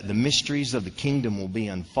says that the mysteries of the kingdom will be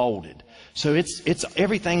unfolded. So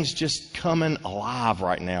everything's just coming alive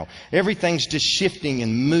right now. Everything's just shifting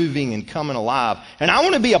and moving and coming alive. And I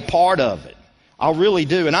want to be a part of it. I really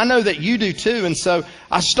do. And I know that you do too. And so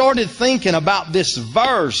I started thinking about this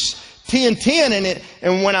verse 10:10,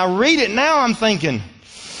 and when I read it now, I'm thinking,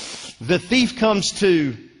 the thief comes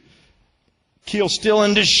to kill, steal,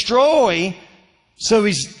 and destroy. So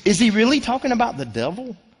is he really talking about the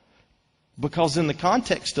devil? Because in the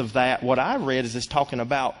context of that, what I read is it's talking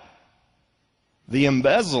about the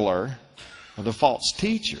embezzler or the false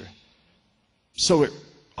teacher. So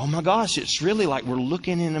oh my gosh, it's really like we're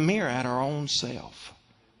looking in the mirror at our own self.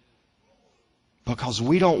 Because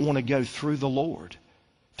we don't want to go through the Lord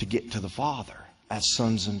to get to the Father as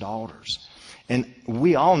sons and daughters. And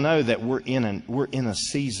we all know that we're in a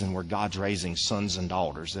season where God's raising sons and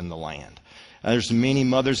daughters in the land. There's many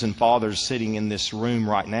mothers and fathers sitting in this room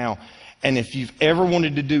right now. And if you've ever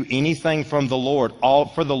wanted to do anything from the Lord, all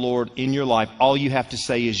for the Lord in your life, all you have to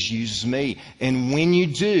say is, use me. And when you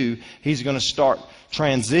do, He's going to start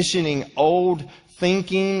transitioning old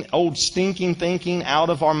stinking thinking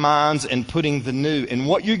out of our minds and putting the new. And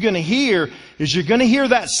what you're going to hear is you're going to hear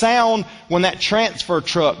that sound when that transfer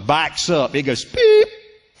truck backs up. It goes beep,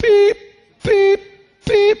 beep, beep,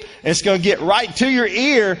 beep. It's going to get right to your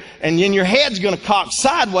ear, and then your head's going to cock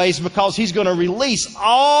sideways because He's going to release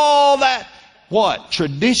all that,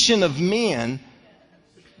 tradition of men.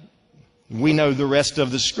 We know the rest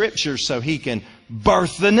of the scriptures so He can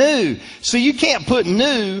birth the new. So you can't put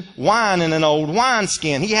new wine in an old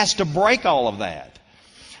wineskin. He has to break all of that.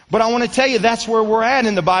 But I want to tell you that's where we're at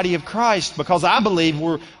in the body of Christ, because I believe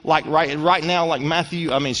we're like right now, like Malachi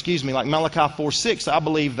 4:6. I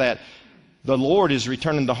believe that The Lord is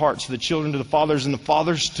returning the hearts of the children to the fathers and the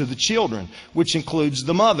fathers to the children, which includes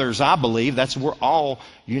the mothers, I believe. That's where all,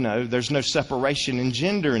 there's no separation in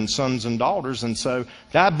gender in sons and daughters. And so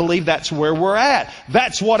I believe that's where we're at.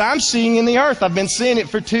 That's what I'm seeing in the earth. I've been seeing it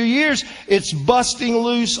for 2 years. It's busting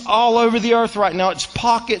loose all over the earth right now. It's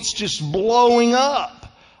pockets just blowing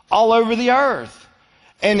up all over the earth.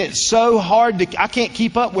 And it's so hard I can't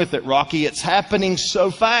keep up with it, Rocky. It's happening so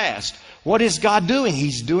fast. What is God doing?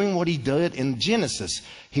 He's doing what He did in Genesis.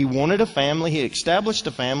 He wanted a family. He established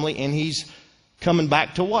a family. And He's coming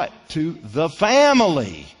back to what? To the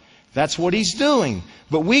family. That's what He's doing.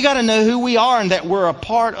 But we got to know who we are and that we're a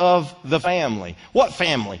part of the family. What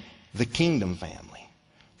family? The kingdom family.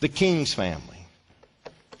 The King's family.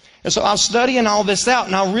 And so I was studying all this out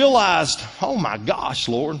and I realized, oh my gosh,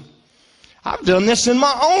 Lord, I've done this in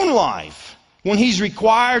my own life. When He's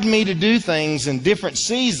required me to do things in different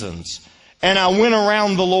seasons. And I went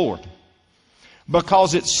around the Lord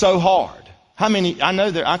because it's so hard. How many, I know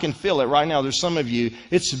that I can feel it right now. There's some of you,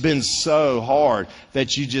 it's been so hard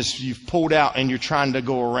that you've pulled out and you're trying to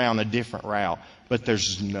go around a different route. But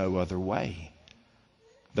there's no other way.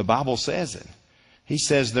 The Bible says it. He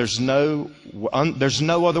says there's no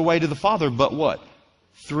other way to the Father but what?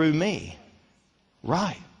 Through me.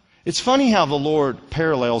 Right. It's funny how the Lord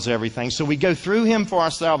parallels everything. So we go through Him for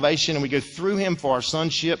our salvation and we go through Him for our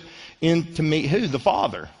sonship to meet who? The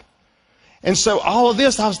Father. And so all of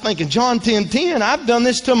this, I was thinking, John 10:10, I've done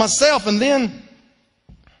this to myself. And then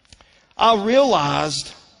I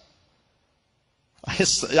realized, I'm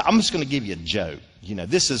just going to give you a joke.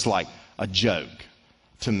 This is like a joke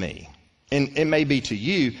to me. And it may be to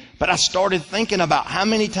you, but I started thinking about how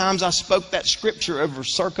many times I spoke that scripture over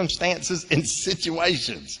circumstances and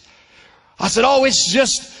situations. I said, oh, it's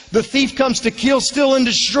just the thief comes to kill, steal, and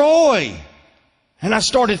destroy. And I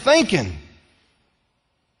started thinking.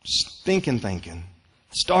 Started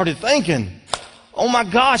thinking, oh my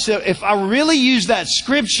gosh, if I really use that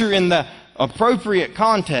scripture in the appropriate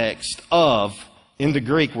context in the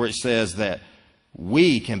Greek where it says that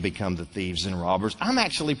we can become the thieves and robbers, I'm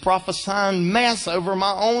actually prophesying mess over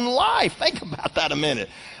my own life. Think about that a minute.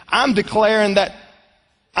 I'm declaring that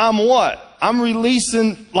I'm what? I'm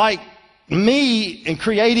releasing like me and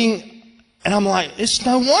creating, and I'm like, it's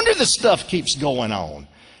no wonder this stuff keeps going on.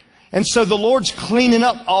 And so the Lord's cleaning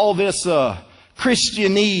up all this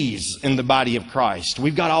Christianese in the body of Christ.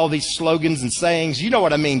 We've got all these slogans and sayings. You know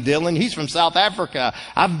what I mean, Dylan. He's from South Africa.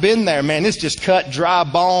 I've been there, man. It's just cut, dry,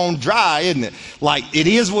 bone, dry, isn't it? Like, it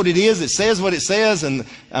is what it is. It says what it says. And,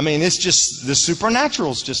 I mean, it's just, the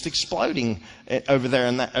supernatural's just exploding over there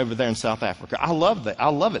in South Africa. I love that. I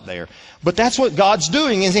love it there. But that's what God's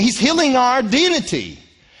doing, is He's healing our identity.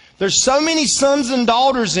 There's so many sons and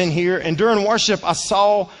daughters in here, and during worship I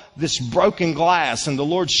saw this broken glass, and the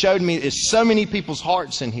Lord showed me there's so many people's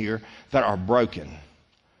hearts in here that are broken.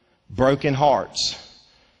 Broken hearts.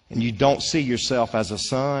 And you don't see yourself as a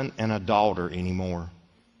son and a daughter anymore.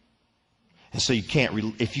 And so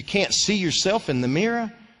if you can't see yourself in the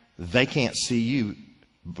mirror, they can't see you.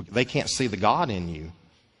 They can't see the God in you.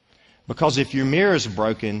 Because if your mirror is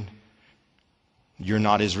broken, you're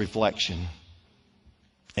not His reflection.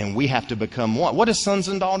 And we have to become what? What do sons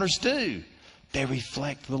and daughters do? They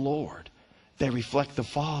reflect the Lord. They reflect the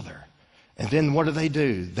Father. And then what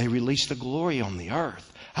do? They release the glory on the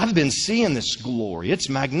earth. I've been seeing this glory. It's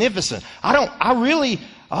magnificent.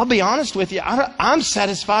 I'll be honest with you. I'm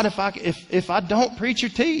satisfied if I don't preach or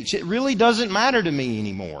teach. It really doesn't matter to me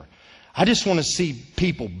anymore. I just want to see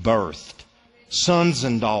people birthed. Sons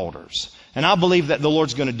and daughters. And I believe that the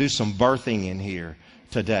Lord's going to do some birthing in here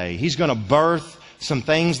today. He's going to birth some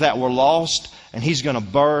things that were lost, and He's going to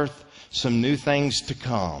birth some new things to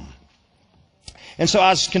come. And so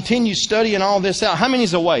I continue studying all this out. How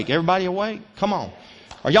many's awake? Everybody awake? Come on.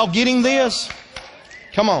 Are y'all getting this?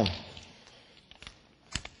 Come on.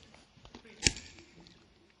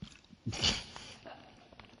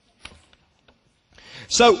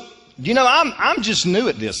 So, I'm just new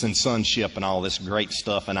at this in sonship and all this great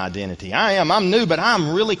stuff and identity. I'm new, but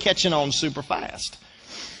I'm really catching on super fast.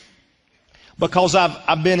 Because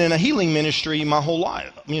I've been in a healing ministry my whole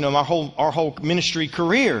life, our whole ministry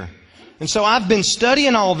career. And so I've been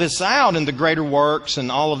studying all this out in the greater works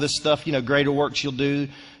and all of this stuff, greater works you'll do,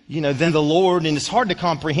 than the Lord. And it's hard to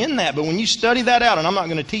comprehend that. But when you study that out, and I'm not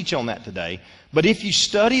going to teach on that today, but if you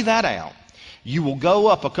study that out, you will go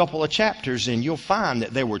up a couple of chapters and you'll find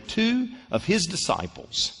that there were 2 of His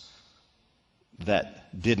disciples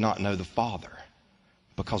that did not know the Father.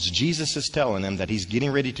 Because Jesus is telling them that He's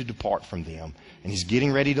getting ready to depart from them. And He's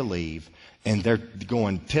getting ready to leave. And they're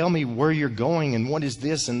going, tell me where you're going and what is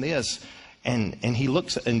this and this. And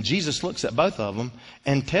Jesus looks at both of them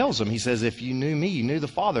and tells them, he says, if you knew me, you knew the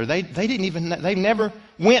Father. They never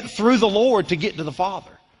went through the Lord to get to the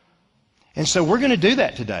Father. And so we're going to do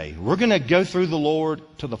that today. We're going to go through the Lord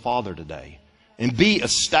to the Father today and be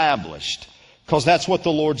established, because that's what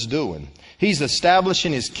the Lord's doing. He's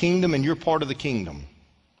establishing His kingdom, and you're part of the kingdom.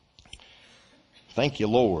 Thank you,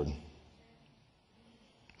 Lord.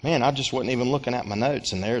 Man, I just wasn't even looking at my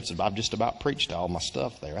notes, and I've just about preached all my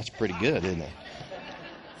stuff there. That's pretty good, isn't it?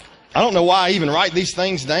 I don't know why I even write these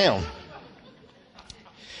things down.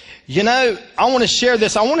 You know, I want to share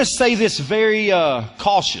this. I want to say this very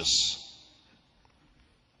cautious.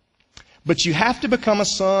 But you have to become a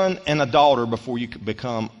son and a daughter before you can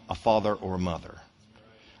become a father or a mother.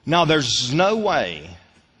 Now, there's no way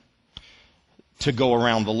to go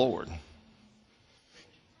around the Lord.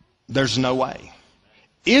 There's no way.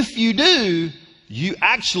 If you do, you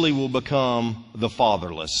actually will become the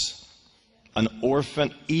fatherless, an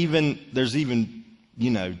orphan. There's even,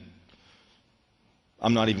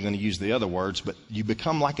 I'm not even going to use the other words, but you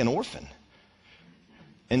become like an orphan.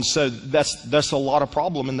 And so that's a lot of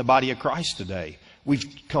problem in the body of Christ today.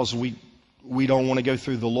 Because we don't want to go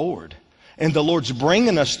through the Lord. And the Lord's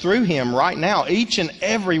bringing us through Him right now, each and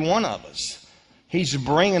every one of us. He's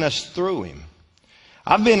bringing us through Him.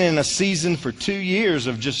 I've been in a season for 2 years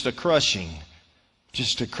of just a crushing.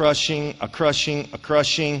 Just a crushing.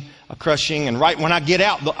 And right when I get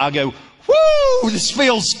out, I go, whoo, this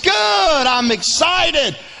feels good. I'm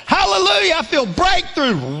excited. Hallelujah. I feel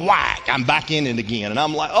breakthrough. Whack. I'm back in it again. And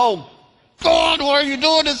I'm like, oh, God, why are you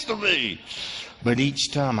doing this to me? But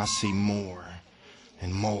each time I see more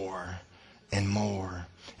and more and more.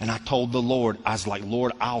 And I told the Lord, I was like,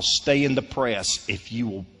 Lord, I'll stay in the press if you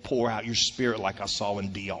will pour out your Spirit like I saw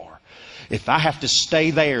in DR. If I have to stay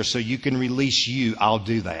there so you can release you, I'll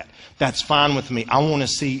do that. That's fine with me. I want to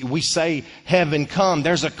see, we say heaven come.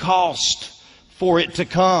 There's a cost for it to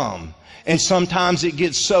come. And sometimes it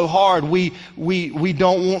gets so hard, we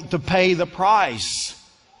don't want to pay the price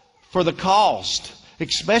for the cost.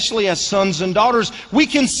 Especially as sons and daughters. We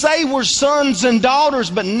can say we're sons and daughters,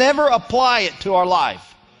 but never apply it to our life.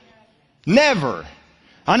 Never.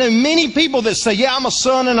 I know many people that say, yeah, I'm a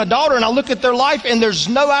son and a daughter, and I look at their life and there's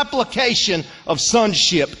no application of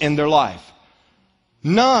sonship in their life.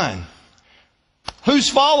 None. Who's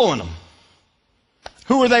following them?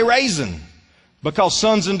 Who are they raising? Because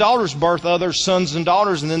sons and daughters birth other sons and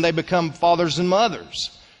daughters, and then they become fathers and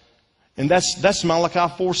mothers. And that's Malachi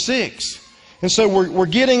 4:6. And so we're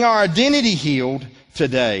getting our identity healed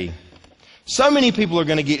today. So many people are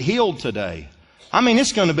going to get healed today. I mean,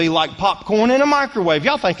 it's going to be like popcorn in a microwave.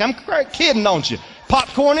 Y'all think I'm kidding, don't you?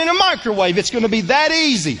 Popcorn in a microwave. It's going to be that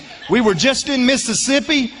easy. We were just in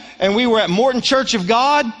Mississippi, and we were at Morton Church of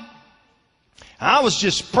God. I was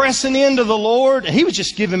just pressing into the Lord, and He was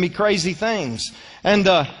just giving me crazy things. And,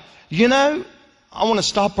 I want to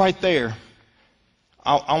stop right there.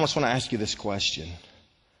 I almost want to ask you this question.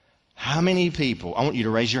 How many people, I want you to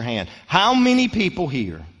raise your hand, how many people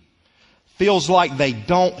here feels like they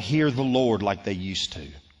don't hear the Lord like they used to?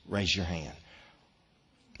 Raise your hand.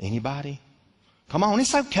 Anybody? Come on,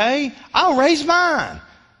 it's okay. I'll raise mine.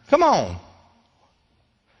 Come on.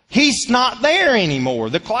 He's not there anymore.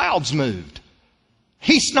 The clouds moved.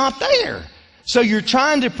 He's not there. So you're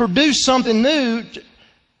trying to produce something new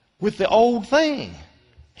with the old thing.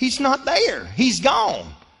 He's not there. He's gone.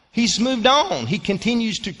 He's moved on. He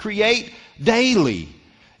continues to create daily.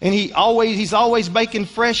 And he's always baking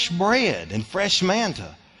fresh bread and fresh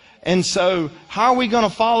manna. And so how are we going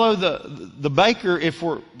to follow the baker if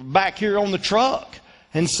we're back here on the truck?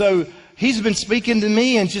 And so He's been speaking to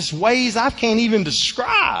me in just ways I can't even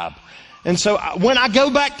describe. And so when I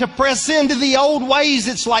go back to press into the old ways,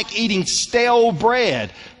 it's like eating stale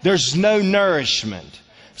bread. There's no nourishment.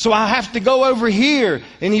 So I have to go over here,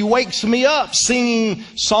 and He wakes me up singing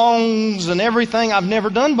songs and everything I've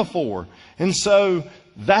never done before. And so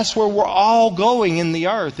that's where we're all going in the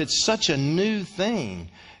earth. It's such a new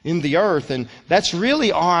thing in the earth. And that's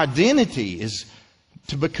really our identity, is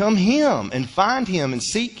to become Him and find Him and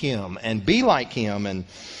seek Him and be like Him. And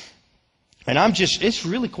it's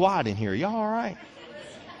really quiet in here. Y'all all right?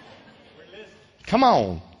 Come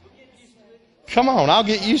on. Come on, I'll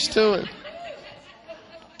get used to it.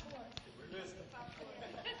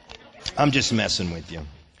 I'm just messing with you.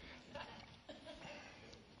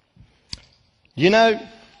 You know,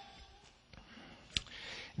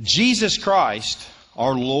 Jesus Christ,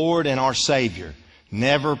 our Lord and our Savior,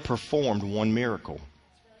 never performed one miracle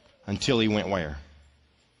until He went where?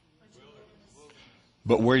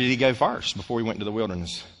 But where did He go first before He went to the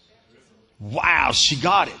wilderness? Wow, she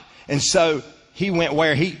got it. And so he went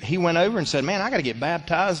where? He went over and said, man, I got to get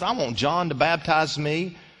baptized. I want John to baptize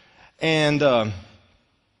me. And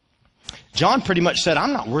John pretty much said,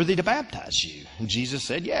 I'm not worthy to baptize you. And Jesus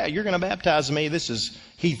said, yeah, you're going to baptize me. This is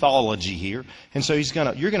Heathology here. And so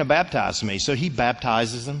you're going to baptize me. So he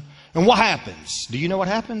baptizes him. And what happens? Do you know what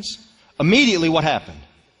happens? Immediately what happened?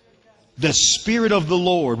 The Spirit of the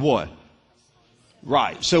Lord, what?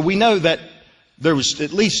 Right. So we know that there was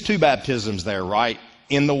at least 2 baptisms there, right?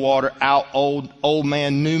 In the water, out, old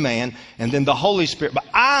man, new man, and then the Holy Spirit. But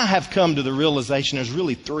I have come to the realization there's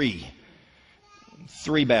really 3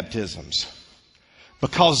 baptisms.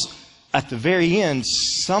 Because at the very end,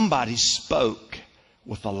 somebody spoke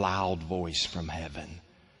with a loud voice from heaven.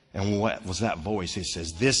 And what was that voice? It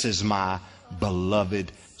says, this is my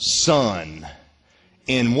beloved Son.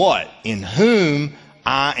 In what? In whom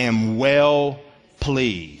I am well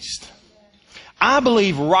pleased. I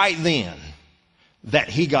believe right then that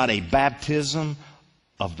he got a baptism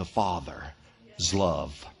of the Father's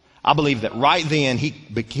love. I believe that right then he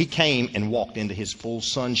came and walked into his full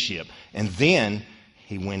sonship. And then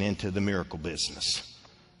he went into the miracle business.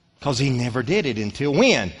 Because he never did it until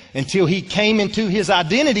when? Until he came into his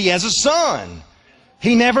identity as a son.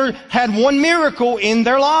 He never had one miracle in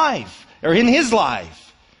their life, or in his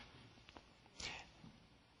life.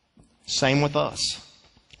 Same with us.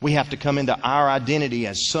 We have to come into our identity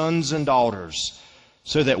as sons and daughters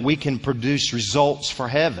so that we can produce results for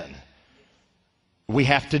heaven. We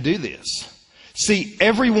have to do this. See,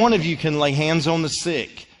 every one of you can lay hands on the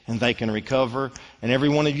sick and they can recover. And every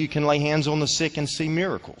one of you can lay hands on the sick and see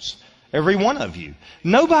miracles. Every one of you.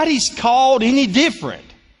 Nobody's called any different.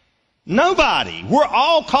 Nobody. We're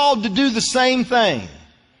all called to do the same thing.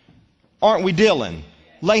 Aren't we, Dylan?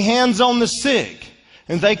 Lay hands on the sick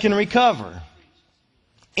and they can recover.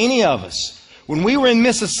 Any of us. When we were in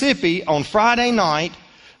Mississippi on Friday night,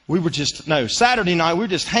 Saturday night, we were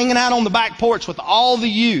just hanging out on the back porch with all the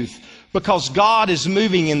youth because God is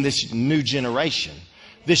moving in this new generation,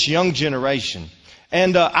 this young generation.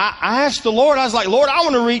 And I asked the Lord, I was like, Lord, I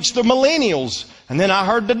want to reach the millennials. And then I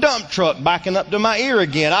heard the dump truck backing up to my ear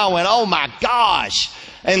again. I went, oh my gosh.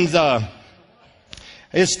 And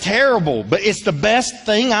it's terrible, but it's the best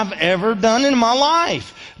thing I've ever done in my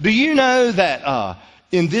life. Do you know that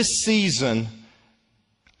in this season,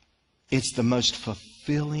 it's the most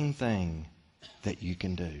fulfilling thing that you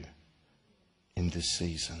can do in this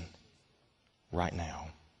season right now?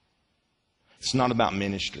 It's not about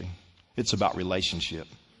ministry. It's about relationship.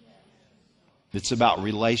 It's about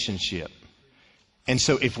relationship. And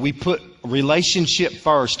so if we put relationship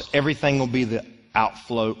first, everything will be the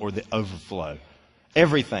outflow or the overflow.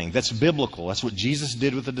 Everything. That's biblical. That's what Jesus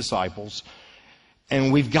did with the disciples.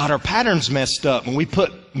 And we've got our patterns messed up. And we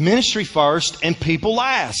put ministry first and people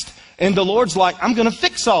last. And the Lord's like, I'm going to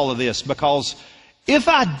fix all of this, because if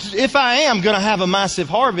I am going to have a massive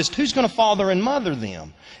harvest, who's going to father and mother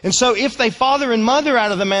them? And so if they father and mother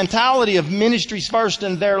out of the mentality of ministries first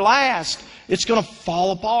and their last, it's going to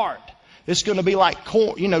fall apart. It's going to be like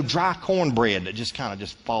corn, dry cornbread that just kind of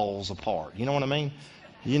falls apart. You know what I mean?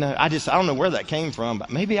 I don't know where that came from, but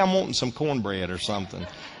maybe I'm wanting some cornbread or something.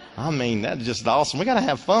 I mean, that's just awesome. We got to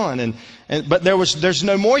have fun. But there's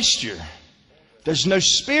no moisture. There's no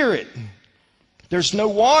spirit. There's no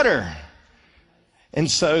water. And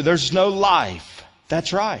so there's no life.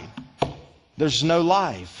 That's right. There's no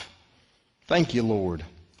life. Thank you, Lord.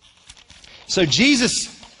 So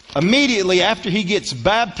Jesus, immediately after he gets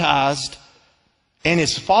baptized and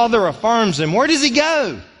his Father affirms him, where does he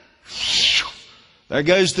go? There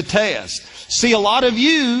goes the test. See, a lot of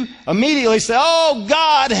you immediately say, oh,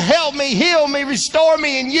 God, help me, heal me, restore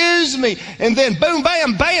me, and use me. And then boom,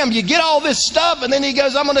 bam, bam, you get all this stuff. And then he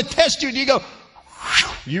goes, I'm going to test you. And you go,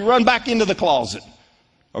 you run back into the closet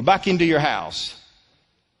or back into your house.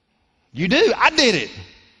 You do. I did it.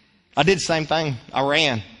 I did the same thing. I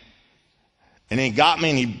ran. And then he got me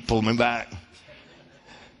and he pulled me back.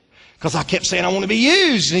 Because I kept saying, I want to be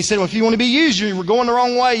used. And he said, well, if you want to be used, you're going the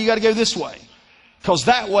wrong way. You got to go this way. Because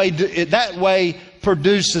that way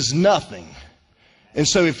produces nothing. And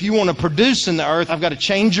so if you want to produce in the earth, I've got to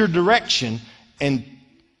change your direction. And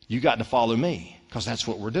you got to follow me. Because that's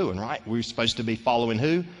what we're doing, right? We're supposed to be following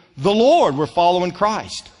who? The Lord. We're following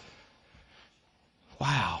Christ.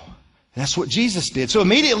 Wow. That's what Jesus did. So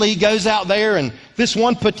immediately he goes out there, and this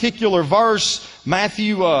one particular verse,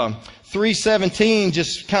 Matthew 3:17,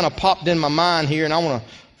 just kind of popped in my mind here, and I want to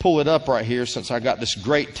pull it up right here since I got this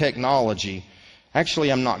great technology.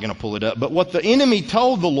 Actually, I'm not going to pull it up. But what the enemy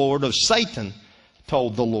told the Lord, or Satan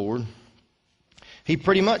told the Lord, he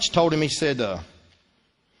pretty much told him, he said,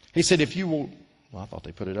 if you will, well, I thought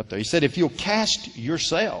they put it up there. He said, if you'll cast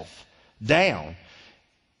yourself down,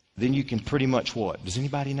 then you can pretty much what? Does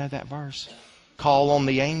anybody know that verse? Call on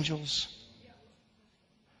the angels.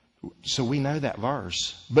 So we know that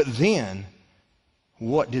verse. But then,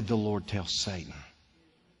 what did the Lord tell Satan?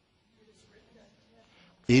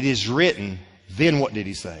 It is written. Then what did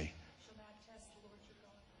he say?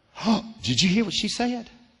 Did you hear what she said?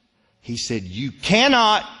 He said, you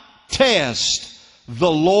cannot test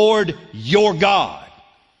the Lord your God.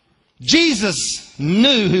 Jesus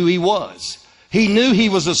knew who he was. He knew he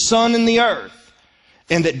was a son in the earth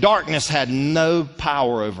and that darkness had no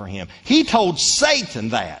power over him. He told Satan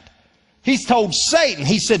that. He's told Satan,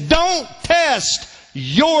 he said, don't test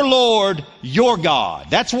your Lord, your God.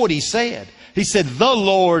 That's what he said. He said, the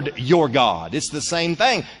Lord, your God. It's the same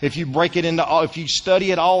thing. If you break it into, if you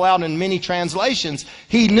study it all out in many translations,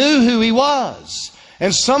 he knew who he was.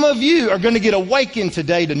 And some of you are going to get awakened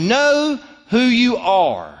today to know who you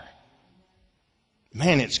are.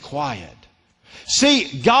 Man, it's quiet.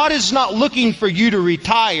 See, God is not looking for you to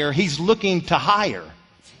retire. He's looking to hire.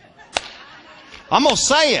 I'm going to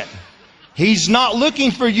say it. He's not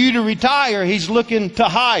looking for you to retire. He's looking to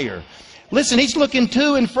hire. Listen, he's looking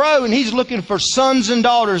to and fro, and he's looking for sons and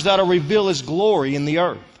daughters that'll reveal his glory in the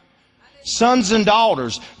earth. Sons and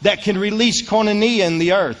daughters that can release koinonia in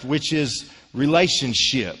the earth, which is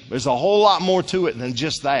relationship. There's a whole lot more to it than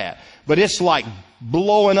just that. But it's like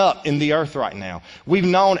blowing up in the earth right now. We've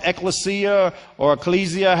known ecclesia or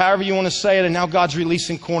ecclesia, however you want to say it, and now God's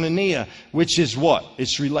releasing koinonia, which is what?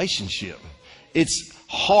 It's relationship. It's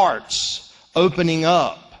hearts opening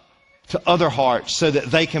up to other hearts so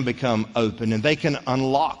that they can become open and they can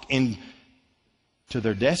unlock into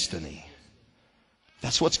their destiny.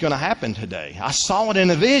 That's what's going to happen today. I saw it in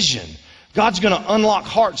a vision. God's going to unlock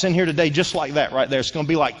hearts in here today just like that right there. It's going to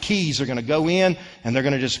be like keys. They're going to go in and they're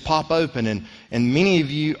going to just pop open. And many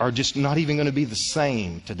of you are just not even going to be the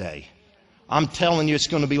same today. I'm telling you, it's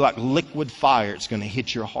going to be like liquid fire. It's going to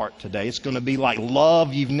hit your heart today. It's going to be like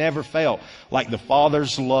love you've never felt, like the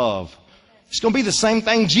Father's love. It's going to be the same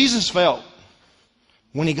thing Jesus felt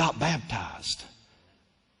when he got baptized.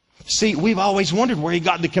 See, we've always wondered where he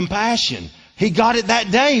got the compassion. He got it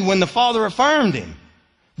that day when the Father affirmed him.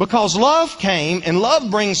 Because love came, and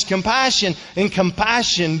love brings compassion, and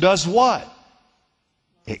compassion does what?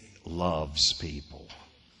 It loves people.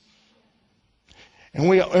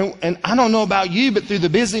 And I don't know about you, but through the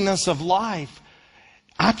busyness of life,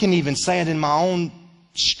 I can even say it in my own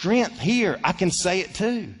strength here. I can say it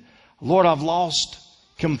too. Lord, I've lost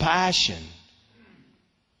compassion.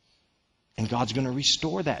 And God's going to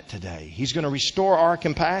restore that today. He's going to restore our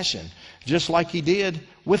compassion, just like he did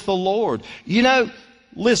with the Lord. You know,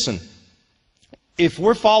 listen, if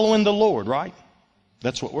we're following the Lord, right?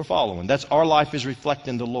 That's what we're following. That's our life is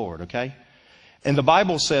reflecting the Lord, okay? And the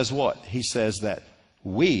Bible says what? He says that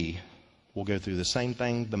we will go through the same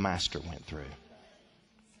thing the Master went through.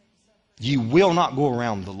 You will not go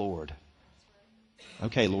around the Lord.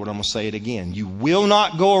 Okay, Lord, I'm going to say it again. You will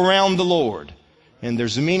not go around the Lord. And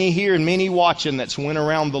there's many here and many watching that's went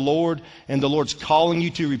around the Lord. And the Lord's calling you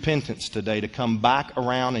to repentance today, to come back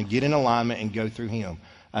around and get in alignment and go through him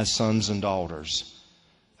as sons and daughters.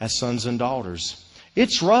 As sons and daughters.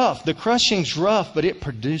 It's rough. The crushing's rough, but it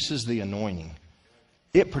produces the anointing.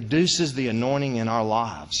 It produces the anointing in our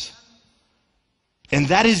lives. And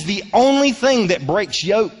that is the only thing that breaks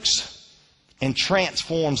yokes and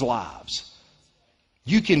transforms lives.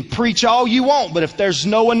 You can preach all you want, but if there's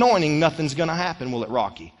no anointing, nothing's going to happen, will it,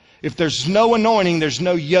 Rocky? If there's no anointing, there's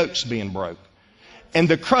no yokes being broke. And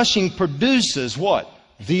the crushing produces what?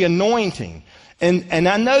 The anointing. And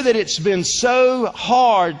I know that it's been so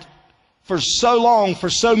hard for so long for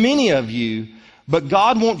so many of you, but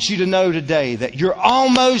God wants you to know today that you're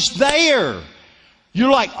almost there.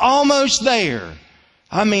 You're like almost there.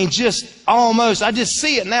 I mean, just almost. I just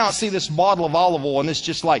see it now. I see this bottle of olive oil, and it's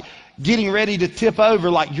just like getting ready to tip over,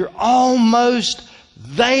 like you're almost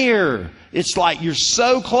there. It's like you're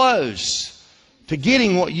so close to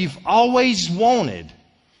getting what you've always wanted.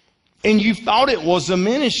 And you thought it was a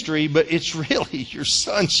ministry, but it's really your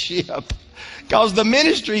sonship. Because the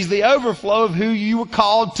ministry is the overflow of who you were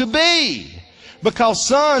called to be. Because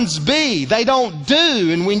sons be, they don't do.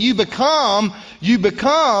 And when you become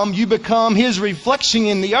his reflection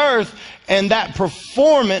in the earth. And that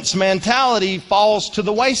performance mentality falls to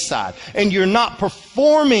the wayside. And you're not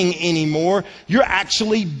performing anymore. You're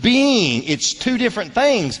actually being. It's two different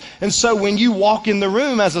things. And so when you walk in the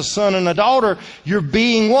room as a son and a daughter, you're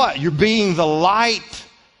being what? You're being the light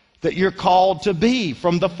that you're called to be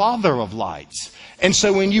from the Father of lights. And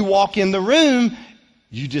so when you walk in the room,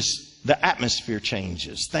 the atmosphere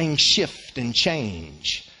changes. Things shift and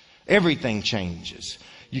change. Everything changes.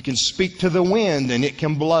 You can speak to the wind and it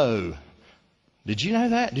can blow. Did you know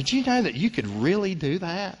that? Did you know that you could really do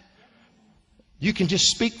that? You can just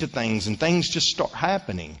speak to things and things just start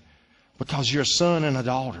happening because you're a son and a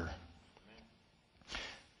daughter.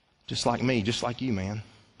 Just like me, just like you, man.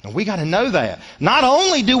 And we got to know that. Not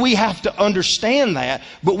only do we have to understand that,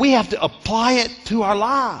 but we have to apply it to our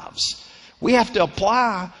lives. We have to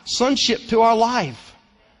apply sonship to our life,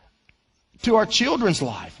 to our children's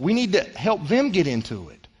life. We need to help them get into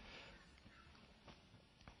it.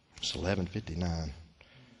 It's 11:59.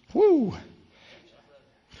 Woo!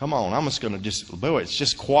 Come on, I'm just going to boy, it's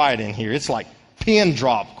just quiet in here. It's like pin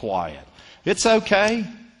drop quiet. It's okay.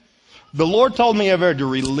 The Lord told me ever to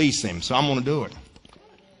release him, so I'm going to do it.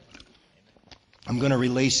 I'm going to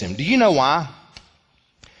release him. Do you know why?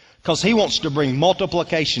 Because he wants to bring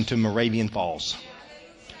multiplication to Moravian Falls.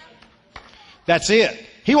 That's it.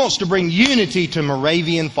 He wants to bring unity to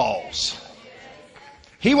Moravian Falls.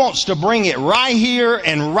 He wants to bring it right here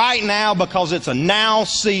and right now because it's a now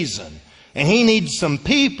season. And he needs some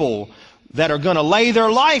people that are going to lay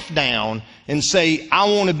their life down and say, I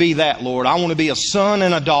want to be that, Lord. I want to be a son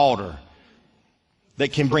and a daughter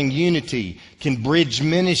that can bring unity, can bridge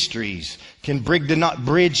ministries, can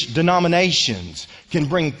bridge denominations, can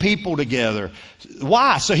bring people together.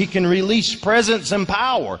 Why? So he can release presence and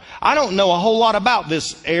power. I don't know a whole lot about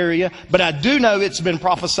this area, but I do know it's been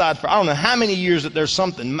prophesied for I don't know how many years that there's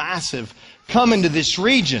something massive coming to this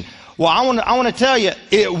region. Well, I want to tell you,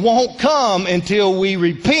 it won't come until we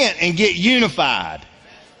repent and get unified.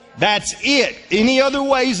 That's it. Any other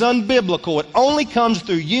way is unbiblical. It only comes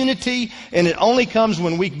through unity, and it only comes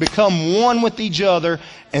when we become one with each other,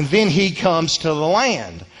 and then he comes to the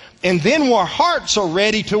land. And then our hearts are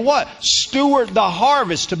ready to what? Steward the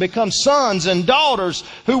harvest, to become sons and daughters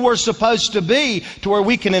who we're supposed to be, to where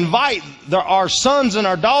we can invite our sons and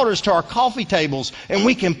our daughters to our coffee tables, and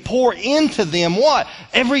we can pour into them what?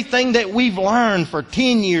 Everything that we've learned for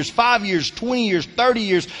 10 years, 5 years, 20 years, 30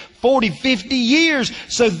 years, 40, 50 years,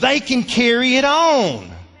 so they can carry it on.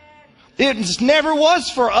 It never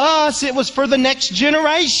was for us, it was for the next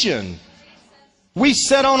generation. We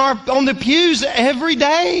sit on the pews every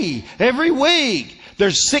day, every week.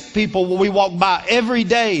 There's sick people we walk by every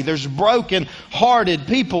day. There's broken-hearted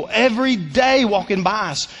people every day walking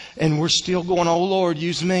by us. And we're still going, oh, Lord,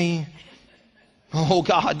 use me. Oh,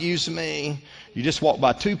 God, use me. You just walk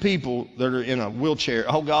by two people that are in a wheelchair.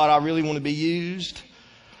 Oh, God, I really want to be used.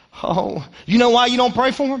 Oh, you know why you don't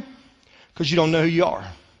pray for them? Because you don't know who you are.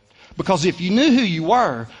 Because if you knew who you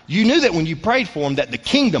were, you knew that when you prayed for them that the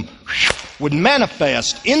kingdom would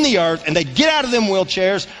manifest in the earth and they'd get out of them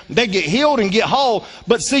wheelchairs, they'd get healed and get whole.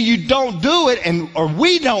 But see, you don't do it, or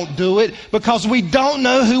we don't do it, because we don't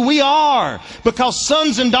know who we are. Because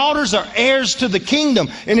sons and daughters are heirs to the kingdom.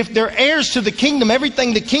 And if they're heirs to the kingdom,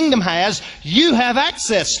 everything the kingdom has, you have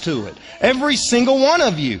access to it. Every single one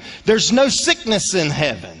of you. There's no sickness in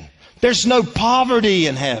heaven. There's no poverty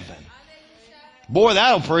in heaven. Boy,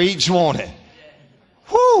 that'll preach, won't it?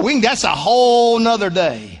 Whew, that's a whole nother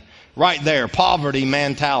day. Right there, poverty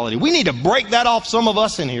mentality. We need to break that off some of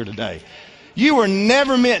us in here today. You were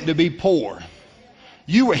never meant to be poor.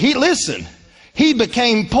 Listen, he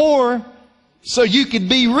became poor so you could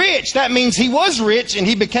be rich. That means he was rich and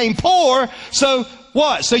he became poor. So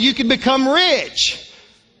what? So you could become rich.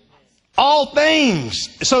 All things.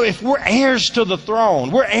 So if we're heirs to the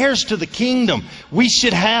throne, we're heirs to the kingdom, we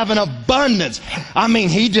should have an abundance. I mean,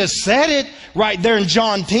 he just said it right there in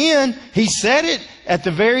John 10. He said it at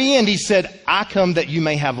the very end. He said, I come that you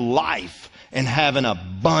may have life and have an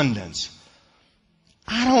abundance.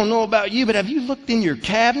 I don't know about you, but have you looked in your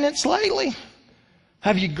cabinets lately?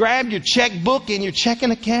 Have you grabbed your checkbook and your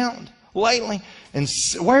checking account lately? And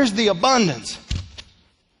where's the abundance?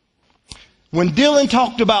 When Dylan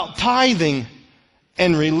talked about tithing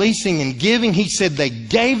and releasing and giving, he said they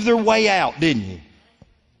gave their way out, didn't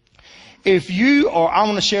you? I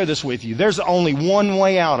want to share this with you. There's only one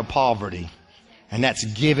way out of poverty, and that's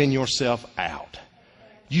giving yourself out.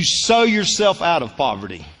 You sow yourself out of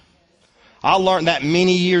poverty. I learned that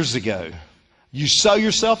many years ago. You sow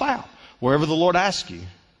yourself out. Wherever the Lord asks you,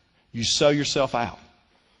 you sow yourself out.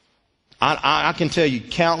 I can tell you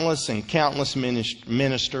countless and countless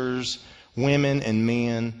ministers, women and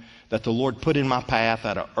men that the Lord put in my path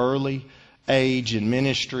at an early age in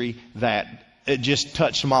ministry that it just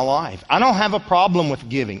touched my life. I don't have a problem with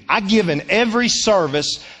giving. I give in every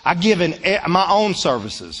service. I give in my own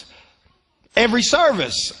services. Every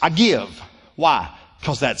service I give. Why?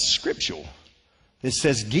 Because that's scriptural. It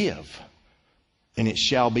says give and it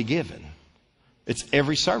shall be given. It's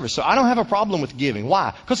every service. So I don't have a problem with giving.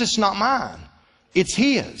 Why? Because it's not mine. It's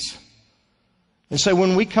His. And so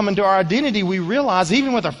when we come into our identity, we realize,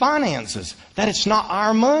 even with our finances, that it's not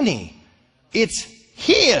our money. It's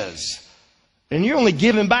His. And you're only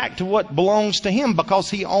giving back to what belongs to Him because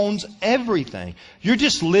He owns everything. You're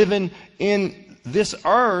just living in this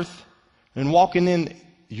earth and walking in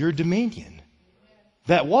your dominion.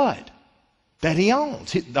 That what? That He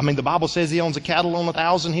owns. I mean, the Bible says He owns the cattle on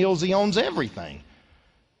 1,000 hills. He owns everything.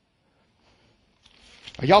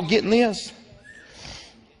 Are y'all getting this?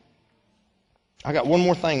 I got one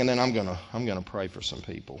more thing, and then I'm gonna pray for some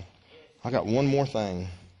people. I got one more thing.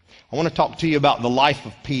 I want to talk to you about the life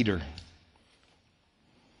of Peter.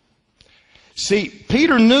 See,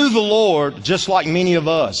 Peter knew the Lord just like many of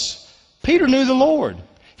us. Peter knew the Lord.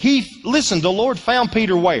 Listen, the Lord found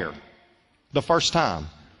Peter where? The first time.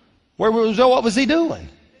 What was he doing?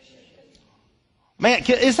 Man,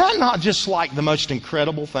 is that not just like the most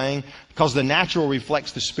incredible thing? Because the natural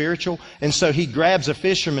reflects the spiritual. And so he grabs a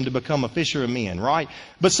fisherman to become a fisher of men, right?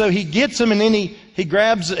 But so he gets him, and then he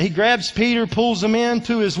grabs Peter, pulls him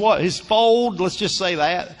into his fold, let's just say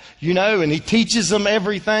that, and he teaches him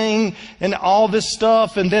everything and all this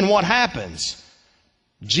stuff. And then what happens?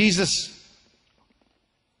 Jesus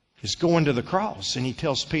is going to the cross, and he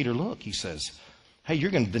tells Peter, look, he says, hey,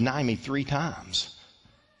 you're going to deny me 3 times.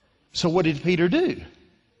 So what did Peter do?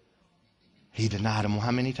 He denied him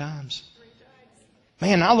how many times?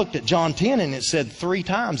 Man, I looked at John 10 and it said 3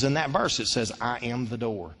 times in that verse. It says, I am the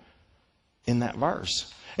door in that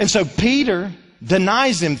verse. And so Peter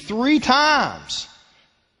denies him 3 times.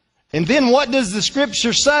 And then what does the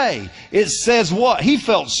scripture say? It says what? He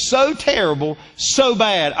felt so terrible, so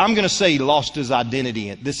bad. I'm going to say he lost his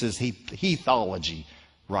identity. This is Heathology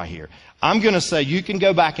right here. I'm going to say you can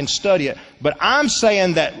go back and study it, but I'm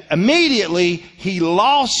saying that immediately he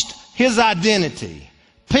lost his identity.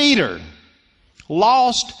 Peter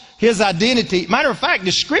lost his identity. Matter of fact,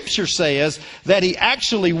 the scripture says that he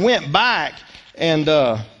actually went back and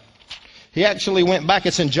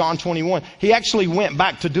it's in John 21. He actually went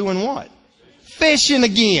back to doing what? Fishing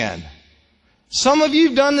again. Some of you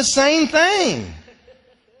have done the same thing.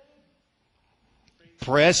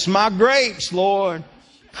 Press my grapes, Lord.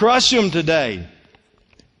 Crush them today.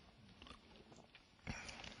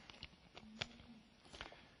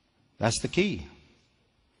 That's the key.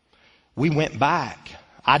 We went back.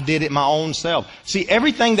 I did it my own self. See,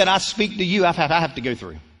 everything that I speak to you, I have to go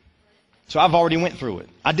through. So I've already went through it.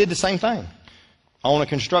 I did the same thing. I own a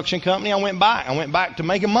construction company. I went back to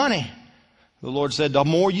making money. The Lord said, the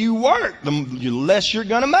more you work, the less you're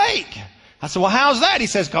going to make. I said, well, how's that? He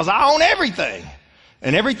says, because I own everything.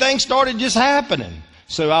 And everything started just happening.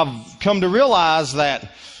 So I've come to realize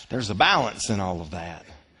that there's a balance in all of that.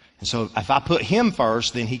 And so if I put Him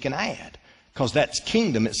first, then He can add. Because that's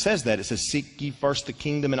kingdom. It says that. It says, seek ye first the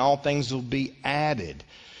kingdom and all things will be added.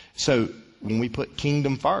 So when we put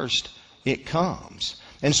kingdom first, it comes.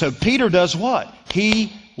 And so Peter does what?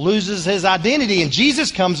 He loses his identity. And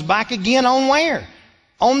Jesus comes back again on where?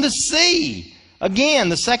 On the sea. Again,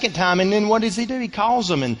 the second time. And then what does He do? He calls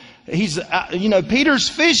them. And he's, Peter's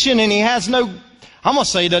fishing and he has no... I'm going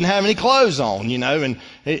to say he doesn't have any clothes on, and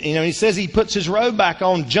he says he puts his robe back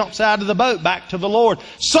on, jumps out of the boat back to the Lord.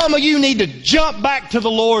 Some of you need to jump back to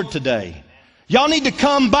the Lord today. Y'all need to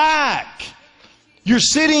come back. You're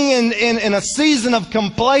sitting in a season of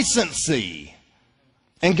complacency.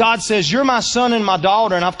 And God says, you're my son and my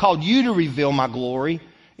daughter, and I've called you to reveal my glory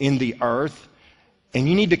in the earth. And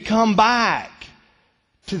you need to come back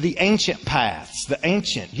to the ancient paths,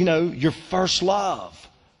 your first love.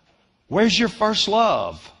 Where's your first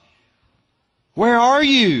love? Where are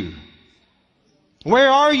you? Where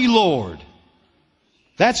are you, Lord?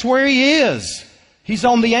 That's where He is. He's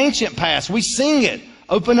on the ancient paths. We sing it.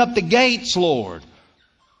 Open up the gates, Lord.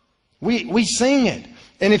 We sing it.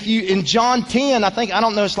 And if you, in John 10,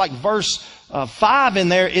 it's like verse 5 in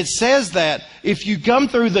there, it says that if you come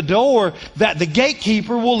through the door, that the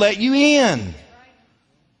gatekeeper will let you in.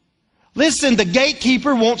 Listen, the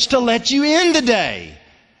gatekeeper wants to let you in today.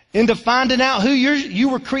 Into finding out who you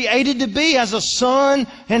were created to be as a son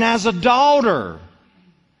and as a daughter.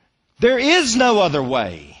 There is no other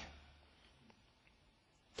way.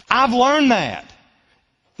 I've learned that.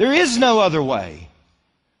 There is no other way.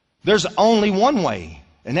 There's only one way,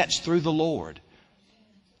 and that's through the Lord.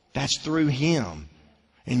 That's through Him.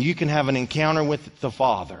 And you can have an encounter with the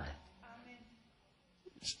Father.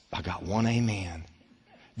 I got one amen.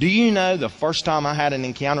 Do you know the first time I had an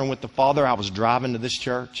encounter with the Father, I was driving to this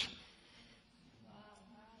church?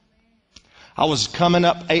 I was coming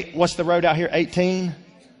up, what's the road out here, 18?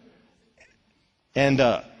 And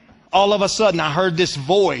all of a sudden I heard this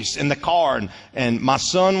voice in the car, and my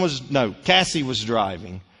son Cassie was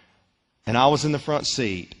driving. and I was in the front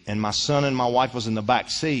seat, and my son and my wife was in the back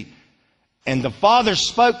seat. And the Father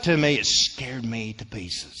spoke to me. It scared me to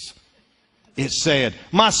pieces. It said,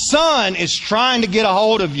 "My son is trying to get a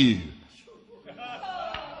hold of you."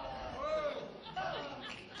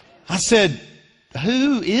 I said,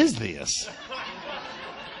 "Who is this?"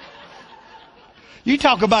 You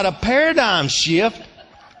talk about a paradigm shift.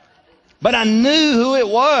 But I knew who it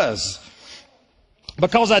was,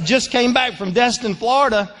 because I just came back from Destin,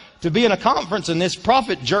 Florida to be in a conference, and this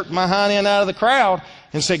prophet jerked my hind end out of the crowd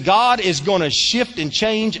and said, "God is going to shift and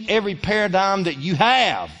change every paradigm that you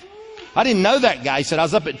have." I didn't know that guy. He said, "I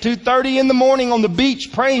was up at 2:30 in the morning on the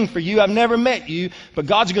beach praying for you. I've never met you, but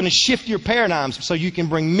God's going to shift your paradigms so you can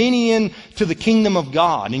bring many into the kingdom of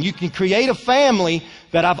God. And you can create a family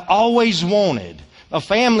that I've always wanted. A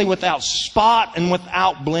family without spot and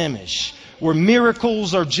without blemish, where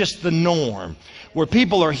miracles are just the norm, where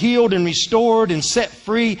people are healed and restored and set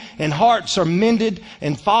free, and hearts are mended,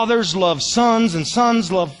 and fathers love sons, and sons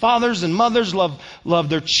love fathers, and mothers love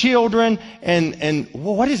their children. And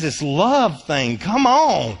what is this love thing? Come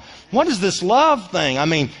on. What is this love thing? I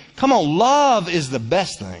mean, come on. Love is the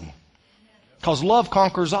best thing, because love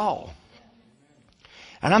conquers all.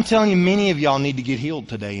 And I'm telling you, many of y'all need to get healed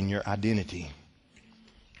today in your identity.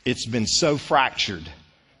 It's been so fractured.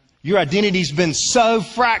 Your identity's been so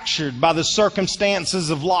fractured by the circumstances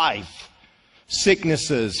of life.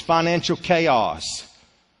 Sicknesses, financial chaos.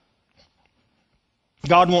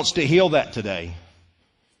 God wants to heal that today.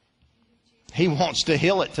 He wants to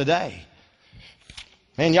heal it today.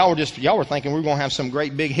 Man, y'all were thinking we were going to have some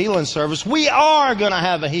great big healing service. We are going to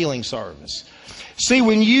have a healing service. See,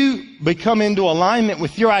 when you become into alignment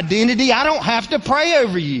with your identity, I don't have to pray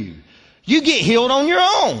over you. You get healed on your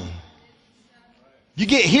own. You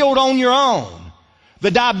get healed on your own.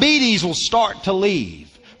 The diabetes will start to leave.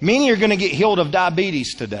 Many are going to get healed of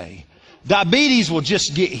diabetes today. Diabetes will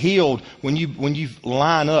just get healed when you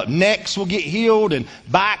line up. Necks will get healed, and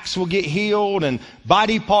backs will get healed, and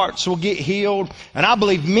body parts will get healed. And I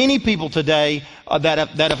believe many people today that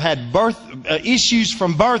have had birth issues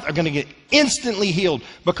from birth are going to get instantly healed,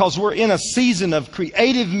 because we're in a season of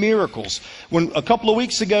creative miracles. When a couple of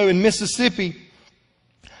weeks ago in Mississippi,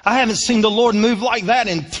 I haven't seen the Lord move like that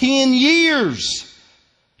in 10 years.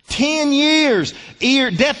 10 years.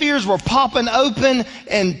 Deaf ears were popping open,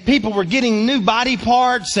 and people were getting new body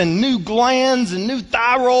parts and new glands and new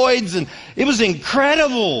thyroids, and it was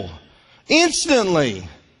incredible. Instantly.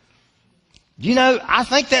 You know, I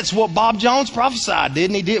think that's what Bob Jones prophesied,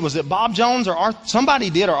 didn't he? Was it Bob Jones or somebody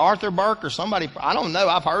did, or Arthur Burke or somebody? I don't know.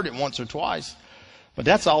 I've heard it once or twice. But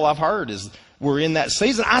that's all I've heard, is we're in that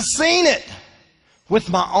season. I've seen it with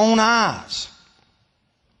my own eyes.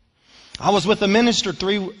 I was with a minister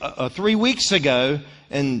 3 weeks ago,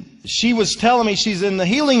 and she was telling me, she's in the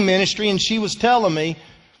healing ministry, and she was telling me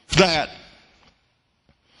that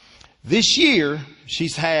this year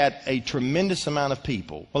she's had a tremendous amount of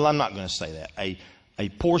people. Well, I'm not going to say that. A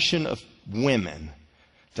portion of women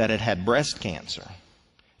that had breast cancer.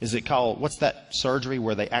 Is it called, what's that surgery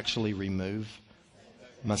where they actually remove?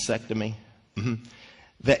 Mastectomy? Mm-hmm.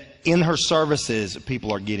 That in her services,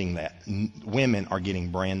 people are getting that. Women are getting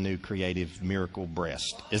brand new, creative, miracle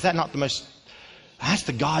breasts. Is that not the most? That's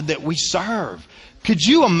the God that we serve. Could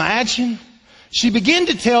you imagine? She began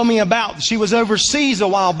to tell me about, she was overseas a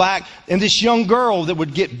while back, and this young girl that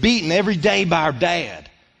would get beaten every day by her dad.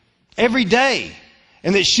 Every day.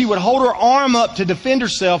 And that she would hold her arm up to defend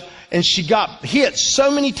herself, and she got hit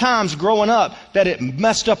so many times growing up that it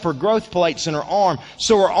messed up her growth plates in her arm.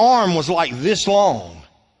 So her arm was like this long.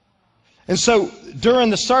 And so during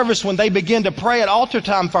the service, when they began to pray at altar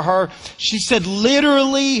time for her, she said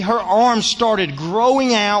literally her arm started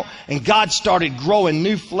growing out, and God started growing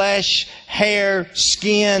new flesh, hair,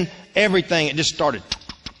 skin, everything. It just started.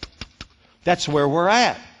 That's where we're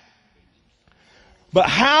at. But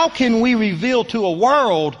how can we reveal to a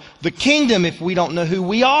world the kingdom if we don't know who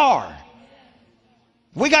we are?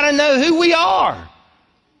 We got to know who we are.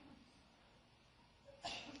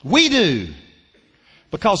 We do.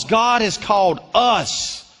 Because God has called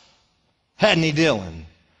us, hadn't He, Dylan?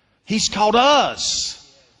 He's called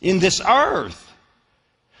us in this earth.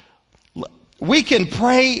 We can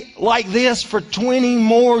pray like this for 20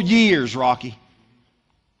 more years, Rocky.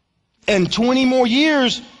 And 20 more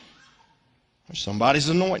years, somebody's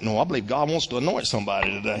anointing. No, I believe God wants to anoint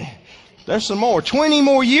somebody today. There's some more. 20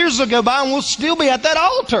 more years will go by, and we'll still be at that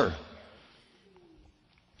altar.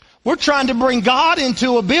 We're trying to bring God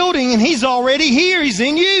into a building, and He's already here. He's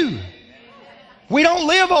in you. We don't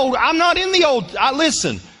live old. I'm not in the old.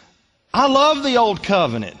 Listen, I love the old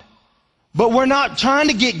covenant. But we're not trying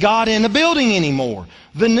to get God in the building anymore.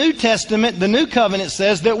 The New Testament, the New Covenant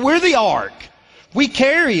says that we're the ark. We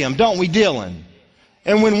carry Him, don't we, Dylan?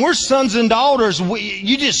 And when we're sons and daughters,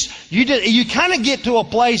 you kind of get to a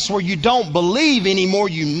place where you don't believe anymore,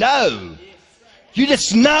 you know. You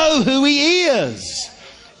just know who He is.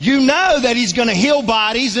 You know that He's going to heal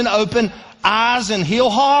bodies and open eyes and heal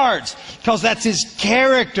hearts, because that's His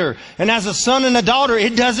character. And as a son and a daughter,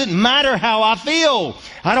 it doesn't matter how I feel.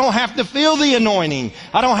 I don't have to feel the anointing.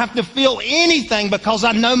 I don't have to feel anything, because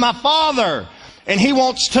I know my Father. And He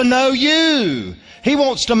wants to know you. He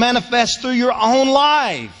wants to manifest through your own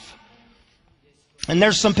life. And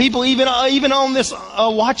there's some people even on this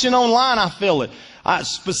watching online, I feel it.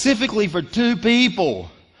 Specifically for two people.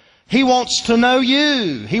 He wants to know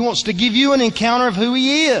you. He wants to give you an encounter of who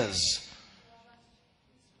He is.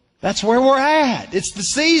 That's where we're at. It's the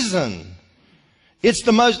season. It's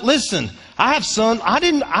the most, listen, I have sons. I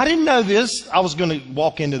didn't know this. I was going to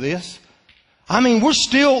walk into this. I mean, we're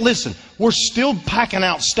still packing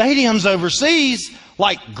out stadiums overseas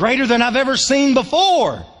like greater than I've ever seen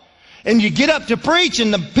before. And you get up to preach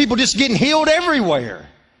and the people just getting healed everywhere.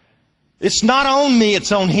 It's not on me,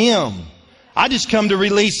 it's on Him. I just come to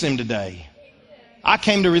release Him today. I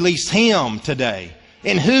came to release Him today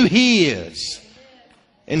and who He is.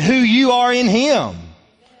 And who you are in Him.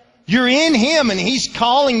 You're in Him and He's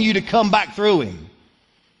calling you to come back through Him.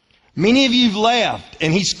 Many of you have left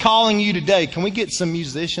and He's calling you today. Can we get some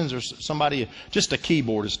musicians or somebody, just a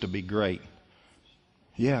keyboardist to be great?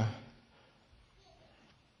 Yeah.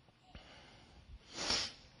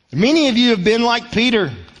 Many of you have been like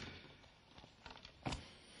Peter.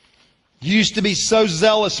 You used to be so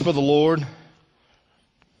zealous for the Lord.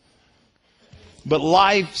 But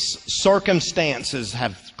life's circumstances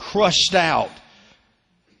have crushed out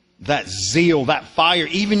that zeal, that fire,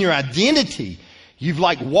 even your identity. You've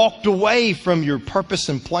like walked away from your purpose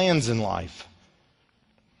and plans in life.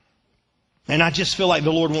 And I just feel like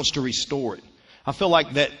the Lord wants to restore it. I feel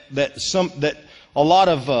like that a lot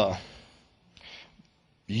of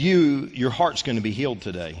your heart's going to be healed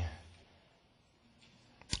today.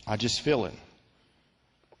 I just feel it.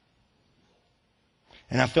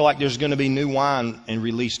 And I feel like there's going to be new wine and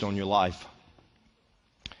released on your life.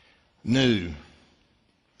 New.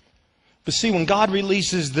 But see, when God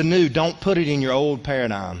releases the new, don't put it in your old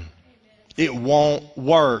paradigm. It won't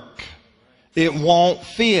work. It won't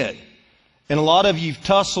fit. And a lot of you've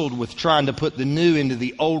tussled with trying to put the new into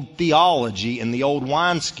the old theology and the old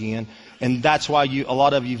wineskin, and that's why a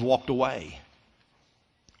lot of you've walked away.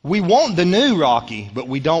 We want the new, Rocky, but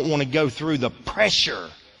we don't want to go through the pressure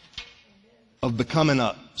of becoming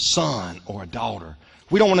a son or a daughter.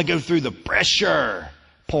 We don't want to go through the pressure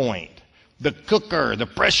point, the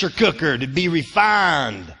pressure cooker to be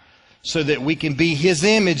refined so that we can be His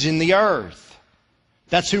image in the earth.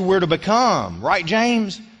 That's who we're to become, right,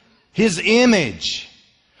 James? His image.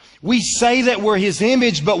 We say that we're His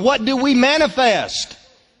image, but what do we manifest?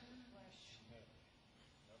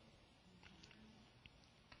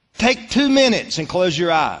 Take 2 minutes and close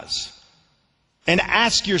your eyes and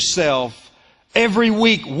ask yourself, every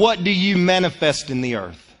week, what do you manifest in the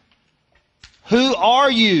earth? Who are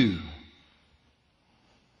you?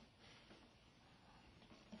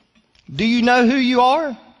 Do you know who you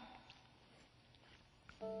are?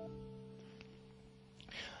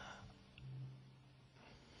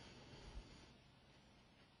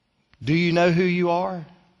 Do you know who you are?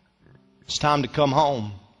 It's time to come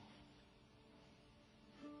home.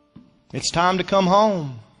 It's time to come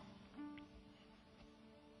home.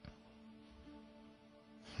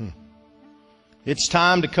 It's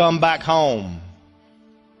time to come back home.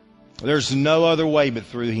 There's no other way but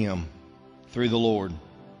through Him, through the Lord.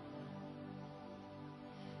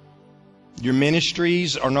 Your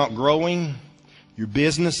ministries are not growing. Your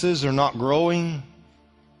businesses are not growing.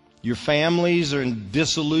 Your families are in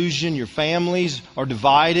disillusion. Your families are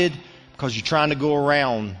divided because you're trying to go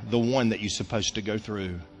around the one that you're supposed to go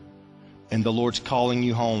through. And the Lord's calling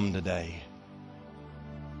you home today.